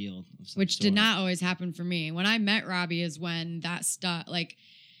this shield. Of some Which did sort. not always happen for me. When I met Robbie is when that stuff, like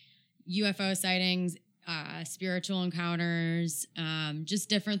UFO sightings, spiritual encounters, just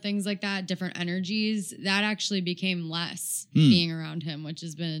different things like that, different energies, that actually became less being around him, which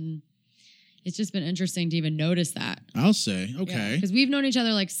has been, it's just been interesting to even notice that. I'll say. Okay. Because we've known each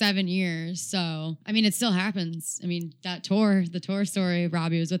other like 7 years. So, I mean, it still happens. I mean, the tour story,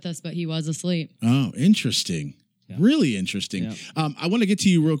 Robbie was with us, but he was asleep. Oh, interesting. Yeah. Really interesting. Yeah. I want to get to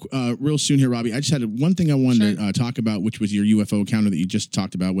you real soon here, Robbie. I just had one thing I wanted to talk about, which was your UFO encounter that you just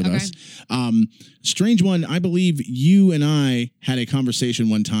talked about with us. Strange one. I believe you and I had a conversation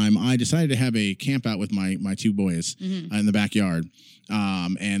one time. I decided to have a camp out with my two boys in the backyard.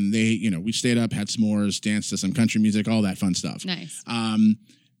 And they, we stayed up, had s'mores, danced to some country music, all that fun stuff. Nice.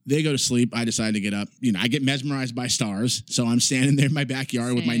 They go to sleep. I decide to get up. I get mesmerized by stars. So I'm standing there in my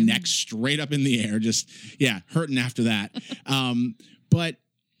backyard with my neck straight up in the air, just, hurting after that. But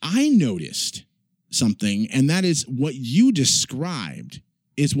I noticed something, and that is what you described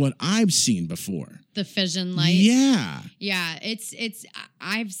is what I've seen before. The fission light. Yeah. Yeah,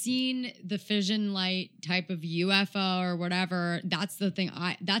 I've seen the fission light type of UFO or whatever. That's the thing.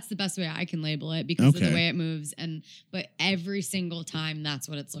 That's the best way I can label it because of the way it moves. But every single time, that's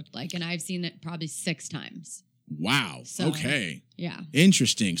what it's looked like, and I've seen it probably 6 times. Wow. So, okay. Yeah.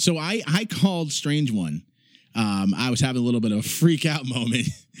 Interesting. So I called Strange One. I was having a little bit of a freak out moment.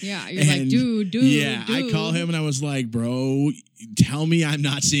 Yeah, you're like, dude. Yeah, I call him and I was like, bro, tell me I'm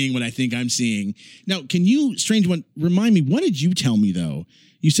not seeing what I think I'm seeing. Now, can you, Strange One, remind me, what did you tell me, though?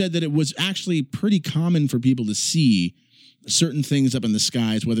 You said that it was actually pretty common for people to see certain things up in the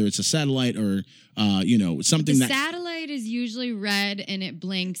skies, whether it's a satellite or, something the satellite is usually red and it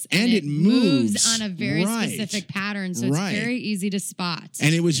blinks and it moves on a very specific pattern. So it's very easy to spot.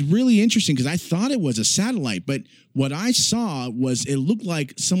 And it was really interesting because I thought it was a satellite, but what I saw was it looked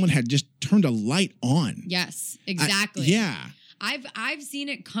like someone had just turned a light on. Yes, exactly. Yeah. I've seen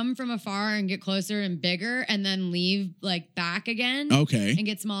it come from afar and get closer and bigger and then leave like back again. Okay. And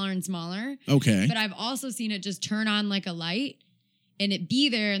get smaller and smaller. Okay. But I've also seen it just turn on like a light and it be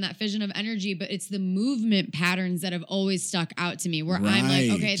there in that fission of energy, but it's the movement patterns that have always stuck out to me where I'm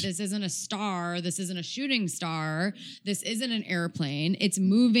like, okay, this isn't a star, this isn't a shooting star, this isn't an airplane. It's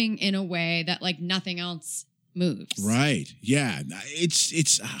moving in a way that like nothing else moves. Right. Yeah.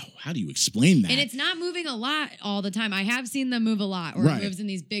 It's how do you explain that? And it's not moving a lot all the time. I have seen them move a lot where it moves in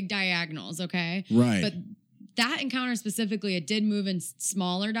these big diagonals, okay? Right. But that encounter specifically, it did move in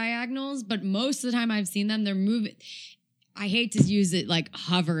smaller diagonals, but most of the time I've seen them, they're moving. I hate to use it like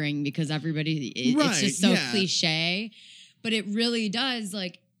hovering because it's just so cliche, but it really does,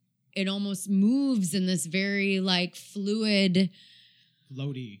 like, it almost moves in this very like fluid,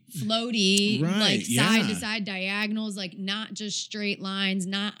 floaty, like side to side diagonals, like not just straight lines,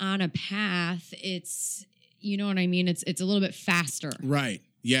 not on a path. It's, you know what I mean? It's a little bit faster. Right.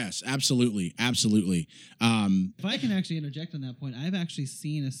 Yes, absolutely. Absolutely. If I can actually interject on that point, I've actually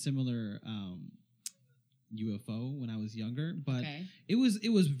seen a similar UFO when I was younger, but it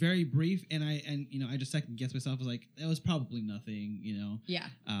was very brief, and I just second guessed myself. I was like, it was probably nothing, Yeah.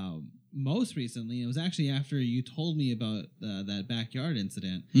 Most recently, it was actually after you told me about that backyard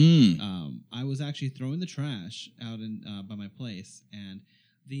incident. I was actually throwing the trash out in by my place, and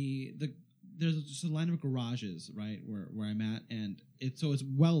there's just a line of garages right where I'm at, and it's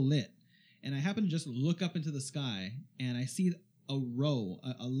well lit, and I happen to just look up into the sky, and I see a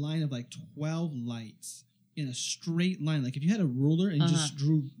line of like 12 lights in a straight line. Like if you had a ruler and you just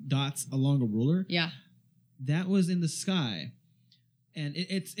drew dots along a ruler, that was in the sky. And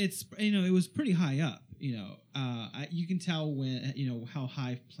it's it was pretty high up, you can tell when, how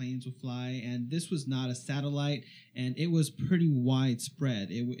high planes would fly, and this was not a satellite, and it was pretty widespread.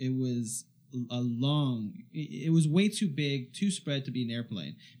 It was it was way too big, too spread to be an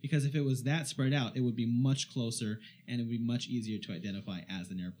airplane, because if it was that spread out, it would be much closer and it would be much easier to identify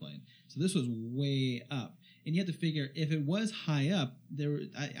as an airplane. So this was way up. And you have to figure, if it was high up,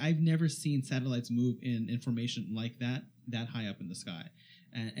 I've never seen satellites move in formation like that high up in the sky.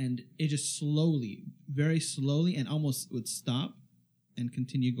 And it just slowly, very slowly, and almost would stop and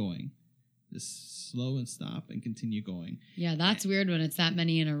continue going. Just slow and stop and continue going. Yeah, that's weird when it's that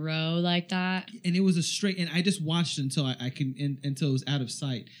many in a row like that. And it was a straight, and I just watched until until it was out of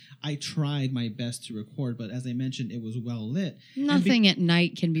sight. I tried my best to record, but as I mentioned, it was well lit. Nothing at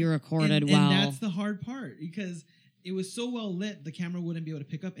night can be recorded well. And that's the hard part, because it was so well lit, the camera wouldn't be able to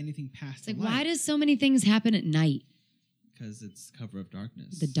pick up anything past the light. Why does so many things happen at night? Because it's cover of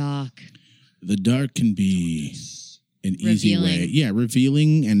darkness. The dark. The dark can be an easy way. Yeah,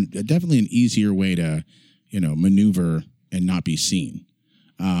 revealing, and definitely an easier way to, maneuver and not be seen.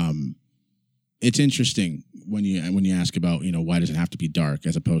 It's interesting when you ask about, why does it have to be dark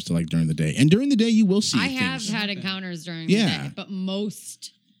as opposed to like during the day? And during the day you will see things. have had encounters during the day, but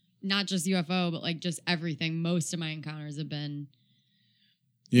most, not just UFO, but like just everything, most of my encounters have been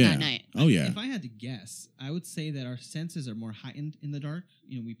Yeah. at night. Oh yeah. If I had to guess, I would say that our senses are more heightened in the dark.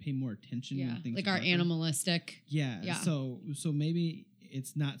 We pay more attention. Yeah, when things like are our darker. animalistic. Yeah. So maybe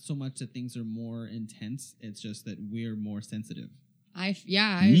it's not so much that things are more intense. It's just that we're more sensitive. I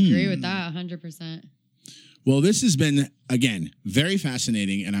agree with that 100%. Well, this has been, again, very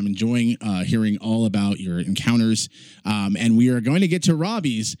fascinating, and I'm enjoying hearing all about your encounters. And we are going to get to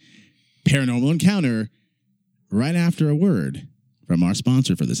Robbie's paranormal encounter right after a word from our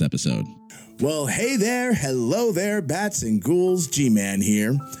sponsor for this episode. Well, hey there. Hello there, bats and ghouls. G-Man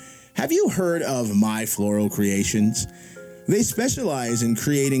here. Have you heard of My Floral Creations? They specialize in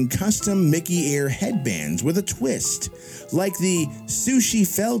creating custom Mickey ear headbands with a twist, like the Sushi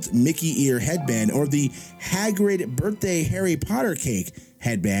Felt Mickey ear headband or the Hagrid Birthday Harry Potter cake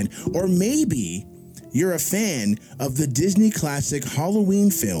headband, or maybe you're a fan of the Disney classic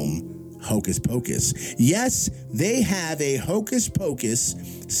Halloween film, Hocus Pocus. Yes, they have a Hocus Pocus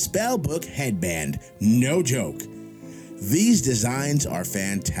spellbook headband. No joke. These designs are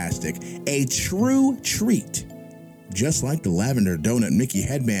fantastic. A true treat. Just like the Lavender Donut Mickey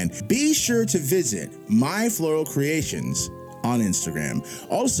headband, be sure to visit My Floral Creations on Instagram.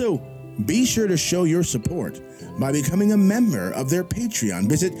 Also, be sure to show your support by becoming a member of their Patreon.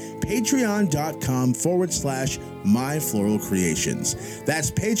 Visit patreon.com/My Floral Creations.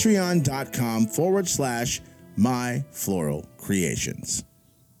 That's patreon.com/My Floral Creations.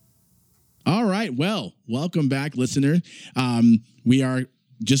 All right. Well, welcome back, listener. We are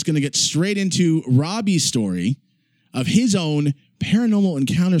just going to get straight into Robbie's story of his own paranormal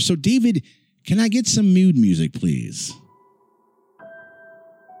encounter. So, David, can I get some mood music, please?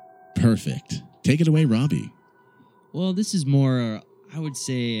 Perfect. Take it away, Robbie. Well, this is more, I would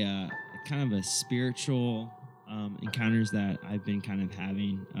say, kind of a spiritual encounters that I've been kind of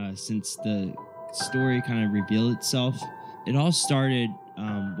having since the story kind of revealed itself. It all started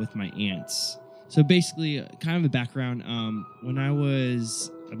with my aunts. So basically, kind of a background, when I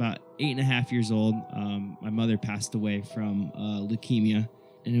was about 8.5 years old, my mother passed away from leukemia,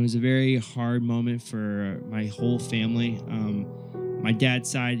 and it was a very hard moment for my whole family. My dad's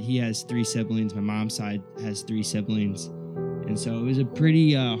side, he has 3 siblings. My mom's side has 3 siblings, and so it was a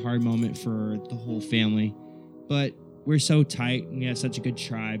pretty hard moment for the whole family. But we're so tight, and we have such a good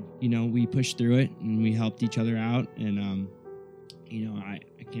tribe. We pushed through it, and we helped each other out, and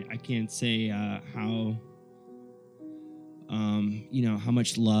I can't say how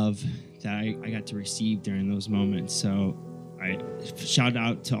much love that I got to receive during those moments. So I shout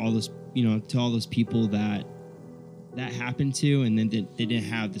out to all those, to all those people that happened to, and then they didn't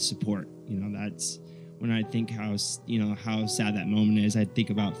have the support. That's when I think how sad that moment is. I think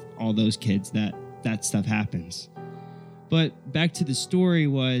about all those kids that stuff happens. But back to the story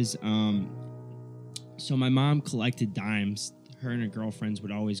was, so my mom collected dimes. Her and her girlfriends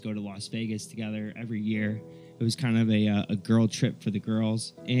would always go to Las Vegas together every year. It was kind of a girl trip for the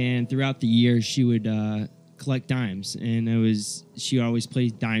girls. And throughout the year, she would collect dimes. And she always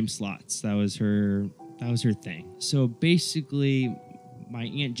played dime slots. That was her thing. So basically, my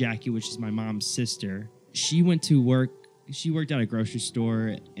Aunt Jackie, which is my mom's sister, she went to work. She worked at a grocery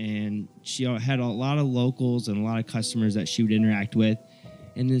store, and she had a lot of locals and a lot of customers that she would interact with.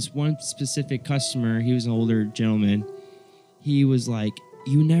 And this one specific customer, he was an older gentleman. He was like,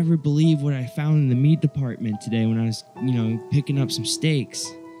 "You never believe what I found in the meat department today when I was, picking up some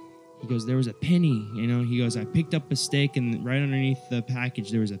steaks." He goes, "There was a penny, He goes, "I picked up a steak, and right underneath the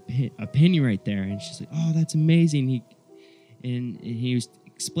package, there was a penny right there." And she's like, "Oh, that's amazing." He was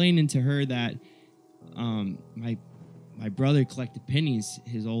explaining to her that my brother collected pennies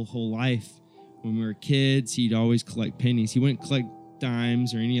his whole life. When we were kids, he'd always collect pennies. He wouldn't collect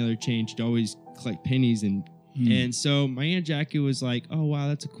dimes or any other change. He'd always collect pennies. And so my Aunt Jackie was like, "Oh, wow,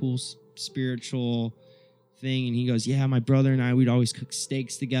 that's a cool spiritual thing." And he goes, "Yeah, my brother and I, we'd always cook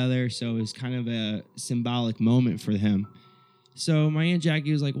steaks together." So it was kind of a symbolic moment for him. So my Aunt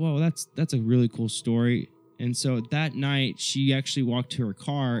Jackie was like, "Whoa, that's a really cool story." And so that night, she actually walked to her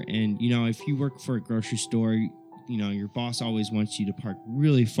car. And, if you work for a grocery store, your boss always wants you to park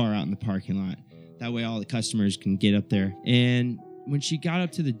really far out in the parking lot. That way all the customers can get up there. And when she got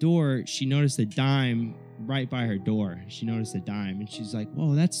up to the door, she noticed a dime right by her door. She noticed a dime, and she's like,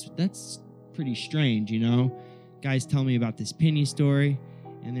 "Whoa, that's pretty strange, Guys tell me about this penny story,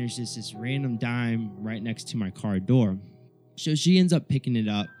 and there's just this random dime right next to my car door." So she ends up picking it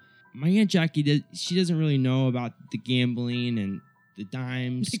up. My Aunt Jackie, she doesn't really know about the gambling and the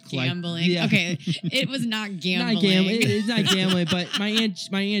dimes. Gambling. Yeah. Okay, it was not gambling. It's not gambling, but my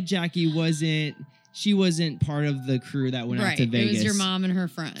Aunt Jackie wasn't she wasn't part of the crew that went out Right. to Vegas. It was your mom and her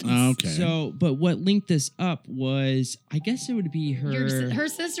friends. Okay. So, but what linked us up was, I guess it would be Her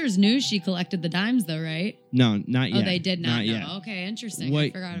sisters knew she collected the dimes, though, right? No, not yet. Oh, they did not know. yet. Okay, interesting. I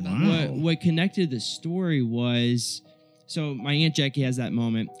What- forgot about Wow. that. What connected the story was, so my Aunt Jackie has that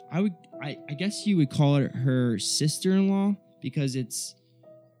moment. I guess you would call it her sister-in-law because it's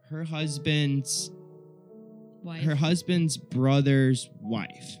her husband's brother's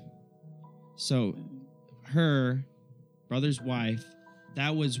wife. So her brother's wife,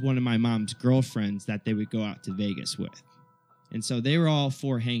 that was one of my mom's girlfriends that they would go out to Vegas with. And so they were all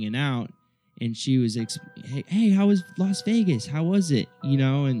four hanging out, and she was, hey, how was Las Vegas? How was it? You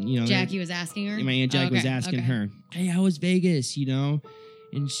know, and you know, Jackie was asking her? and my Aunt Jackie was Okay, asking okay. her, hey, how was Vegas? You know,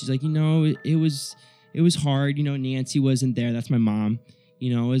 and she's like, you know, it was hard. You know, Nancy wasn't there. That's my mom.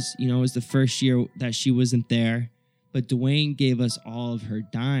 It was the first year that she wasn't there, but Dwayne gave us all of her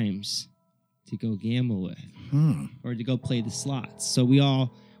dimes to go gamble with Huh. or to go play the slots. So we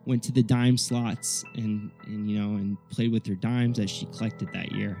all went to the dime slots and played with her dimes that she collected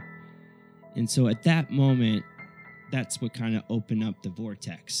that year. And so at that moment, that's what kind of opened up the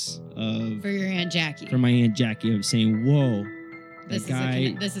vortex For your Aunt Jackie. for my Aunt Jackie of saying, whoa, this that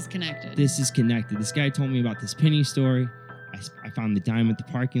is connected. this is connected. This guy told me about this penny story. I found the dime at the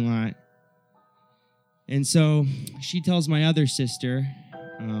parking lot. And so she tells my other sister,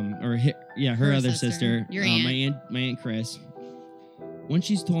 her Her other sister. sister, Your aunt. my aunt Chris. When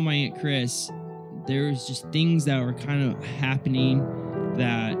she's told my Aunt Chris, there was just things that were kind of happening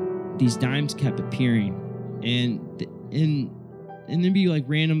that these dimes kept appearing. And then be like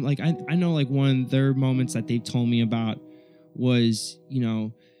random, like I know like one of their moments that they've told me about was, you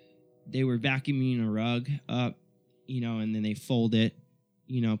know, they were vacuuming a rug up, you know, and then they fold it,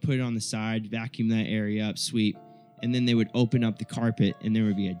 you know, put it on the side, vacuum that area up, sweep, and then they would open up the carpet and there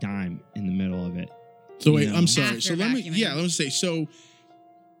would be a dime in the middle of it. So wait, You know. I'm sorry. After So let me vacuuming. say. So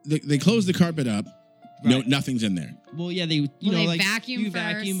they close the carpet up. No, Right. nothing's in there. Well, yeah, they They vacuum you first.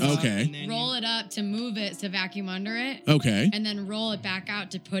 vacuum up, Okay. and then Roll it up to move it to vacuum under it. Okay. And then roll it back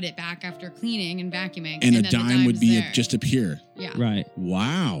out to put it back after cleaning and vacuuming. And a then the dime would dime's be there. just appear. Yeah. Right.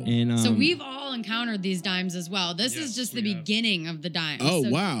 Wow. And So we've all encountered these dimes as well. This Yes, is just we the have. beginning of the dimes. Oh, So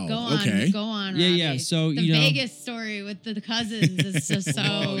wow. Go on, Okay. go on. Yeah, Robbie. yeah. So, the you know- Vegas story with the cousins is just so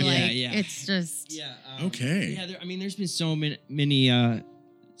Oh, like yeah, yeah. it's just yeah. Okay. Yeah, there's been so many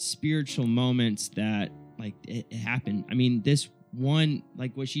spiritual moments that like it happened. I mean, this one,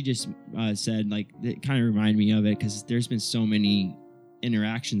 like what she just said, like it kind of reminded me of it because there's been so many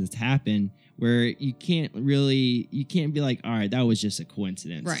interactions that's happened where you can't be like, all right, that was just a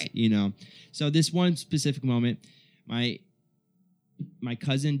coincidence, Right. You know. So this one specific moment, my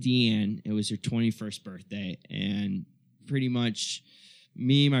cousin Deanne, it was her 21st birthday, and pretty much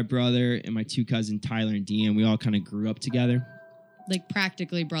me, my brother, and my two cousins Tyler and Deanne, we all kind of grew up together. like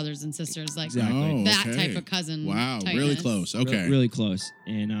practically brothers and sisters, like Exactly. Oh, that okay. type of cousin. Wow, really tightness. close. Okay. Really close.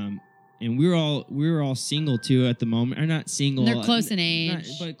 And we were all single too at the moment, or not single. They're close in not-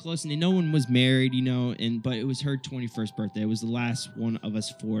 age. but close in age. No one was married, you know. But it was her 21st birthday. It was the last one of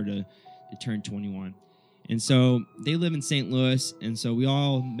us four to turn 21. And so they live in St. Louis, and so we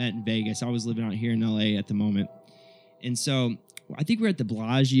all met in Vegas. I was living out here in LA at the moment, and so I think we're at the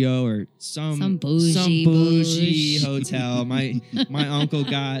Bellagio or some bougie bush. hotel. My uncle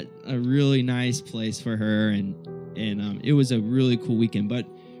got a really nice place for her, and it was a really cool weekend. But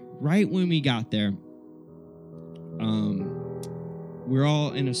right when we got there, we're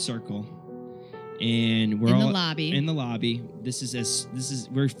all in a circle, and we're In all the lobby. In the lobby.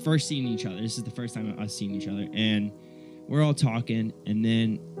 We're first seeing each other. This is the first time us seeing each other, and we're all talking, and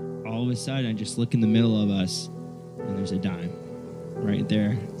then all of a sudden, I just look in the middle of us, and there's a dime right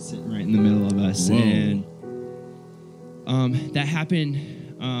there, sitting right in the middle of us. Whoa. And that happened.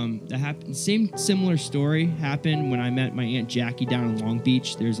 Similar story happened when I met my Aunt Jackie down in Long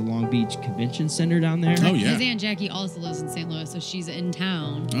Beach. There's a Long Beach Convention Center down there. Oh, yeah. His Aunt Jackie also lives in St. Louis, so she's in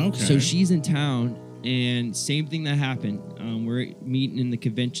town. Okay. So she's in town, and same thing that happened. We're meeting in the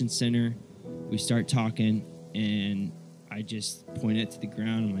convention center. We start talking, and I just point it to the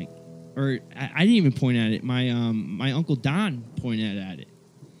ground. I'm like, or I didn't even point at it. My Uncle Don pointed at it.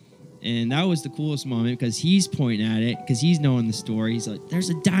 And that was the coolest moment because he's pointing at it because he's knowing the story. He's like,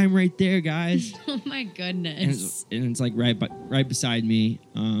 "There's a dime right there, guys." Oh my and, goodness. it's like right beside me.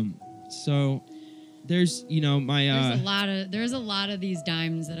 So there's There's a lot of these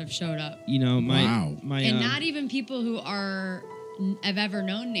dimes that have showed up. Wow. And not even people who have ever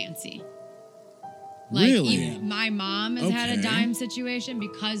known Nancy. Really? Even my mom has had a Okay. dime situation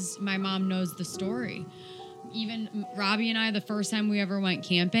because my mom knows the story. Even Robbie and I, the first time we ever went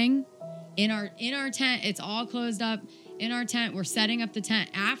camping, in our tent. It's all closed up in our tent. We're setting up the tent.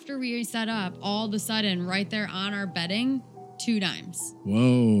 After we set up, all of a sudden, right there on our bedding, 2 dimes.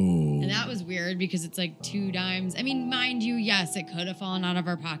 Whoa. And that was weird because it's like 2 dimes. I mean, mind you, yes, it could have fallen out of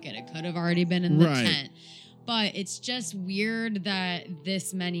our pocket. It could have already been in the Right. tent. But it's just weird that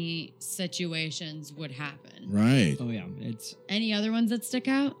this many situations would happen. Right. Oh yeah, it's Any other ones that stick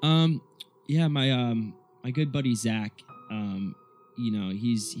out? yeah, my good buddy Zach, you know,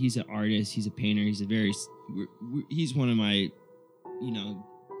 he's an artist, he's a painter, he's one of my, you know,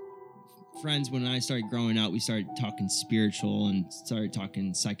 friends. When I started growing up, we started talking spiritual and started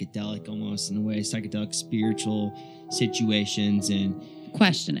talking psychedelic, almost in a way, psychedelic spiritual situations and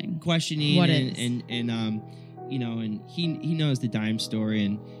Questioning. questioning What and, is? and you know, and he knows the dime story,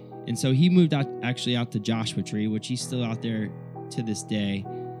 and so he moved out to Joshua Tree, which he's still out there to this day.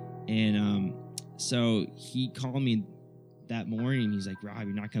 And so he called me that morning. He's like, Rob,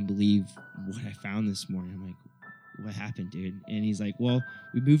 you're not gonna believe what I found this morning. I'm like, what happened, dude? And he's like, well,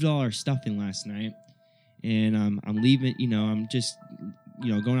 we moved all our stuff in last night, and I'm leaving, you know, I'm just,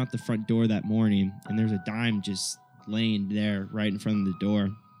 you know, going out the front door that morning, and there's a dime just laying there right in front of the door.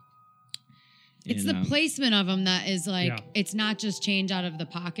 It's And, the placement of them that is like, Yeah. it's not just change out of the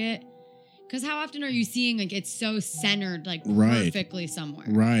pocket. Because how often are you seeing like it's so centered, like Right. perfectly somewhere?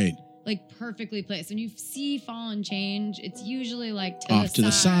 Right. Like perfectly placed. When you see fallen change, it's usually like Off to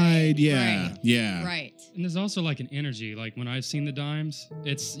the side. Yeah. Right. Yeah. Right. And there's also like an energy. Like when I've seen the dimes,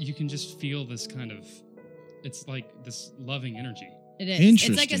 you can just feel this kind of, it's like this loving energy. It is. It's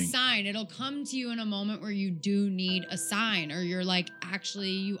like a Interesting. sign. It'll come to you in a moment where you do need a sign, or you're like,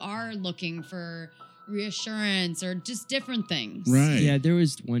 actually, you are looking for reassurance or just different things. Right. Yeah, there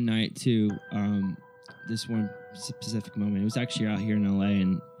was one night too. This one specific moment. It was actually out here in LA,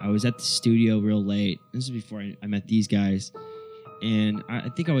 and I was at the studio real late. This is before I met these guys, and I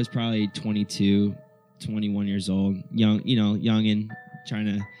think I was probably 22, 21 years old, young and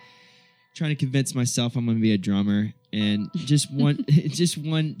trying to convince myself I'm going to be a drummer. And just one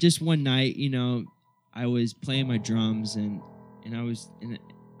night, you know, I was playing my drums, and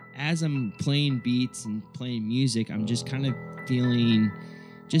as I'm playing beats and playing music, I'm just kind of feeling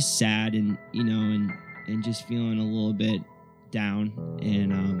just sad, and you know, and just feeling a little bit down,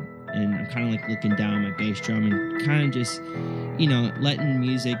 and I'm kind of like looking down at my bass drum and kind of just, you know, letting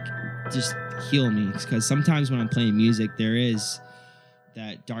music just heal me, because sometimes when I'm playing music, there is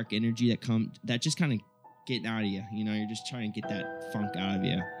that dark energy that just kind of getting out of you. You know, you're just trying to get that funk out of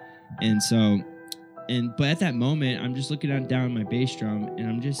you, and so. But at that moment, I'm just looking down at my bass drum, and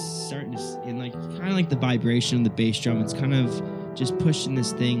I'm just starting to, and like kind of like the vibration of the bass drum, it's kind of just pushing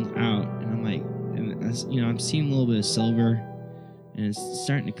this thing out, and I'm like, and you know, I'm seeing a little bit of silver, and it's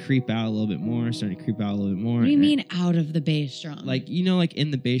starting to creep out a little bit more, What do you mean out of the bass drum? Like, you know, like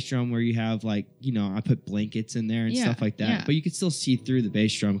in the bass drum where you have like, you know, I put blankets in there and Yeah, stuff like that, yeah. but you can still see through the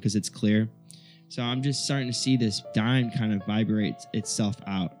bass drum because it's clear. So I'm just starting to see this dime kind of vibrate itself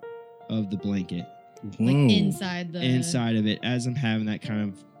out of the blanket. like Whoa. inside of it, as I'm having that kind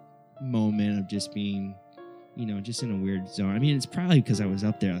of moment of just being, you know, just in a weird zone. I mean, it's probably because I was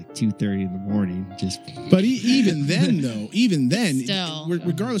up there like 2:30 in the morning, just. But even then, though, Still.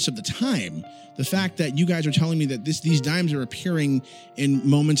 regardless of the time, the fact that you guys are telling me that these dimes are appearing in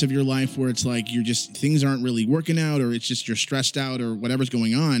moments of your life where it's like you're just, things aren't really working out, or it's just you're stressed out or whatever's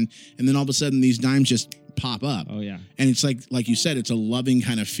going on, and then all of a sudden these dimes just pop up. Oh yeah. And it's like you said, it's a loving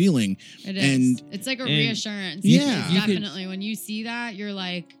kind of feeling. It is. And- It's like a and- reassurance. Yeah. Because You could- definitely. When you see that, you're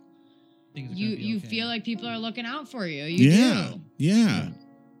like, Things are gonna be you okay. feel like people are looking out for you. You Yeah. do. Yeah.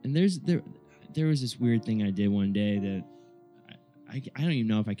 And there was this weird thing I did one day that I don't even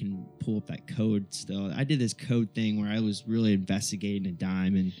know if I can pull up that code still. I did this code thing where I was really investigating a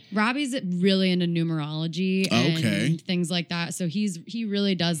dime, and Robbie's really into numerology and Okay. things like that. So he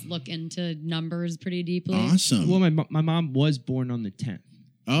really does look into numbers pretty deeply. Awesome. well, my mom was born on the 10th.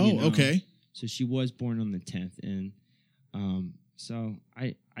 Oh, you know. okay. So she was born on the 10th, and so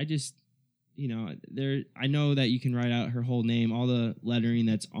I just, you know, I know that you can write out her whole name, all the lettering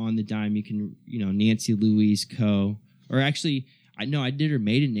that's on the dime. You can, you know, Nancy Louise Coe, or actually, I did her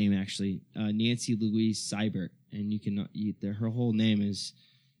maiden name actually, Nancy Louise Seibert, and you can her whole name is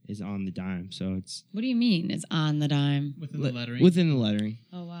on the dime. So it's What do you mean? It's on the dime. within the lettering. within the lettering.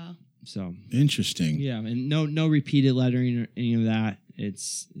 Oh wow. So Interesting. yeah, and no repeated lettering or any of that.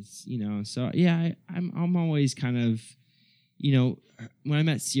 It's you know, so yeah, I'm always kind of, you know, when I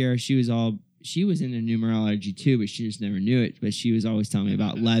met Sierra, she was into numerology too, but she just never knew it. But she was always telling me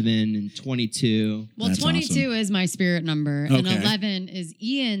about 11 and 22. Well, That's 22 is my spirit number, and Okay. 11 is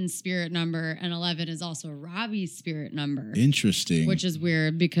Ian's spirit number, and 11 is also Robbie's spirit number, Interesting. which is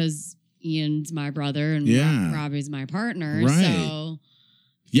weird because Ian's my brother and Yeah. Robbie's my partner. Right. So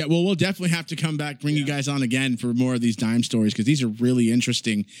Yeah, well, we'll definitely have to come back, bring you guys on again for more of these dime stories because these are really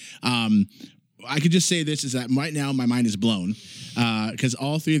interesting. I could just say this is that right now my mind is blown because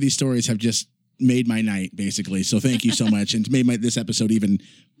all three of these stories have just made my night, basically. So thank you so much, and made this episode even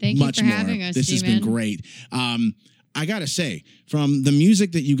Thank you much for more. having us, This has been G-Man. great. I gotta say, from the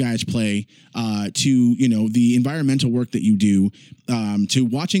music that you guys play to the environmental work that you do, to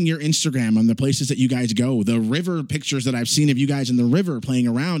watching your Instagram on the places that you guys go, the river pictures that I've seen of you guys in the river playing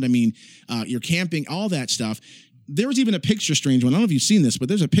around. I mean, you're camping, all that stuff. There was even a picture, strange one. I don't know if you've seen this, but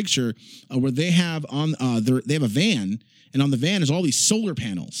there's a picture where they have on they have a van, and on the van is all these solar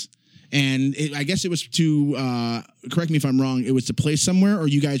panels. And I guess it was to correct me if I'm wrong. It was to place somewhere, or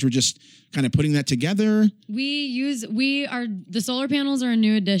you guys were just kind of putting that together. The solar panels are a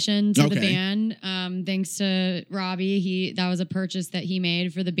new addition to the Okay. band. Thanks to Robbie, that was a purchase that he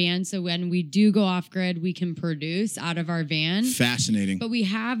made for the band. So when we do go off grid, we can produce out of our van. Fascinating. But we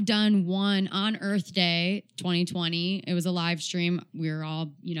have done one on Earth Day 2020. It was a live stream. We were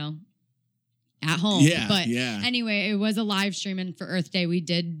all, at home. Yeah, But yeah. anyway, it was a live stream, and for Earth Day, we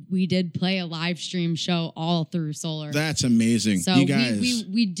did play a live stream show all through solar. That's amazing. So you guys,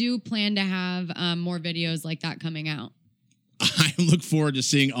 we do plan to have more videos like that coming out. I look forward to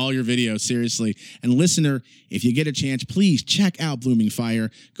seeing all your videos, seriously. And listener, if you get a chance, please check out Blooming Fire.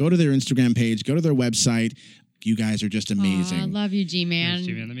 Go to their Instagram page, go to their website. You guys are just amazing. Aw, I love you, G-Man. Thanks,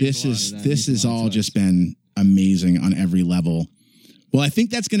 G-Man. That means This a lot. is That this means has a lot all to just us. been amazing on every level. Well, I think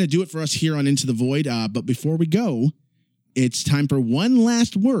that's going to do it for us here on Into the Void. But before we go, it's time for one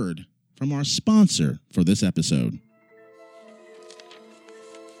last word from our sponsor for this episode.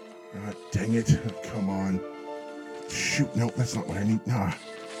 Dang it. Come on. Shoot. No, that's not what I need. Nah.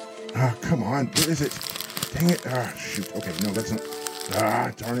 Come on. Where is it? Dang it. Shoot. Okay. No, that's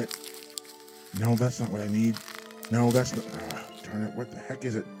not. Darn it. No, that's not what I need. No, that's not. Darn it. What the heck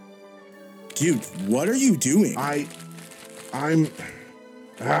is it? Dude, what are you doing? I'm.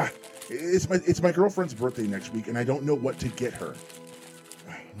 It's my girlfriend's birthday next week, and I don't know what to get her.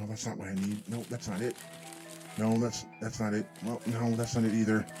 No, that's not what I need. No, that's not it. No, that's not it. Well, no, that's not it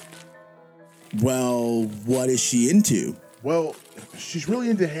either. Well, what is she into? Well, she's really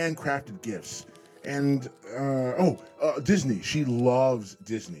into handcrafted gifts. And, Disney. She loves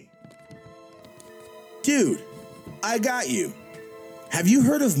Disney. Dude, I got you. Have you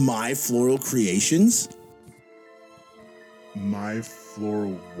heard of My Floral Creations? My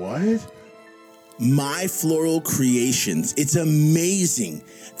floral what? My Floral Creations. It's amazing.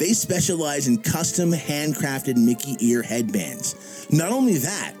 They specialize in custom handcrafted Mickey ear headbands. Not only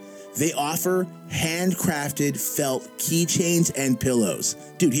that, they offer handcrafted felt keychains and pillows.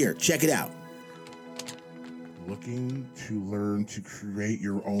 Dude, here, check it out. Looking to learn to create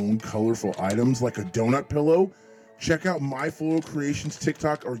your own colorful items like a donut pillow? Check out My Floral Creations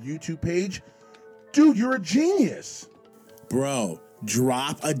TikTok or YouTube page. Dude, you're a genius. Bro,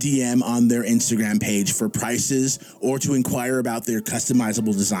 drop a DM on their Instagram page for prices or to inquire about their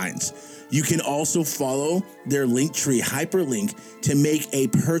customizable designs. You can also follow their Linktree hyperlink to make a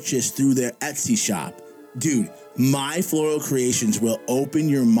purchase through their Etsy shop. Dude, My Floral Creations will open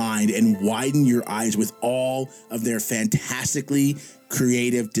your mind and widen your eyes with all of their fantastically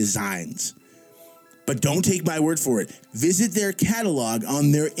creative designs. But don't take my word for it. Visit their catalog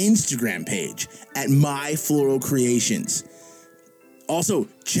on their Instagram page at My Floral Creations. Also,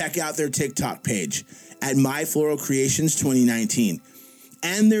 check out their TikTok page at My Floral Creations 2019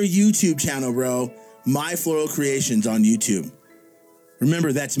 and their YouTube channel, bro, My Floral Creations on YouTube.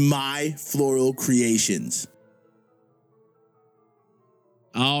 Remember, that's My Floral Creations.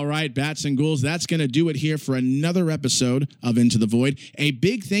 All right, Bats and Ghouls, that's going to do it here for another episode of Into the Void. A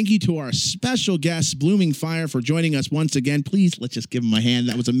big thank you to our special guest, Blooming Fire, for joining us once again. Please, let's just give him a hand.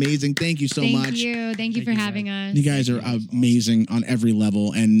 That was amazing. Thank you so much. Thank you for having us. You guys are amazing on every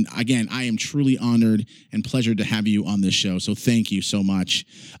level. And again, I am truly honored and pleasured to have you on this show. So thank you so much.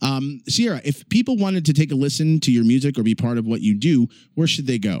 Sierra, if people wanted to take a listen to your music or be part of what you do, where should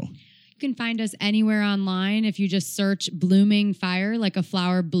they go? You can find us anywhere online if you just search Blooming Fire, like a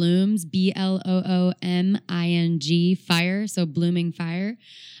flower blooms, BLOOMING Fire, so Blooming Fire.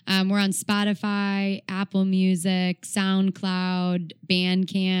 We're on Spotify, Apple Music, SoundCloud,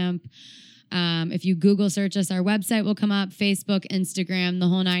 Bandcamp. If you Google search us, our website will come up, Facebook, Instagram, the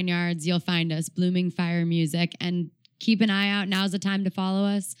whole 9 yards. You'll find us, Blooming Fire Music. And keep an eye out. Now's the time to follow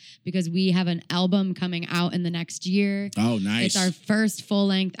us because we have an album coming out in the next year. Oh, nice. It's our first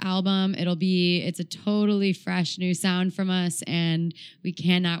full-length album. It's a totally fresh new sound from us, and we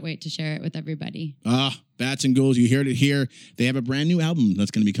cannot wait to share it with everybody. Bats and Ghouls, you heard it here. They have a brand new album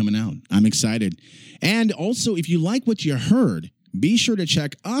that's going to be coming out. I'm excited. And also, if you like what you heard, be sure to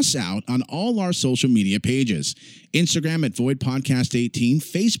check us out on all our social media pages. Instagram at Void Podcast 18,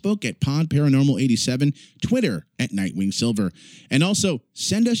 Facebook at Pod Paranormal 87, Twitter at Nightwing Silver. And also,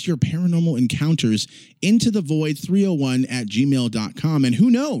 send us your paranormal encounters into the void 301 at gmail.com. And who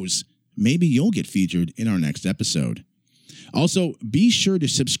knows, maybe you'll get featured in our next episode. Also, be sure to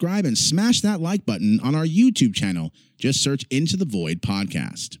subscribe and smash that like button on our YouTube channel. Just search Into the Void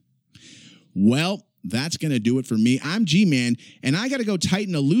Podcast. Well, that's going to do it for me. I'm G-Man, and I got to go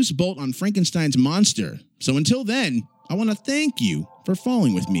tighten a loose bolt on Frankenstein's monster. So until then, I want to thank you for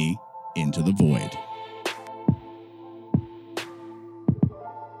falling with me into the void.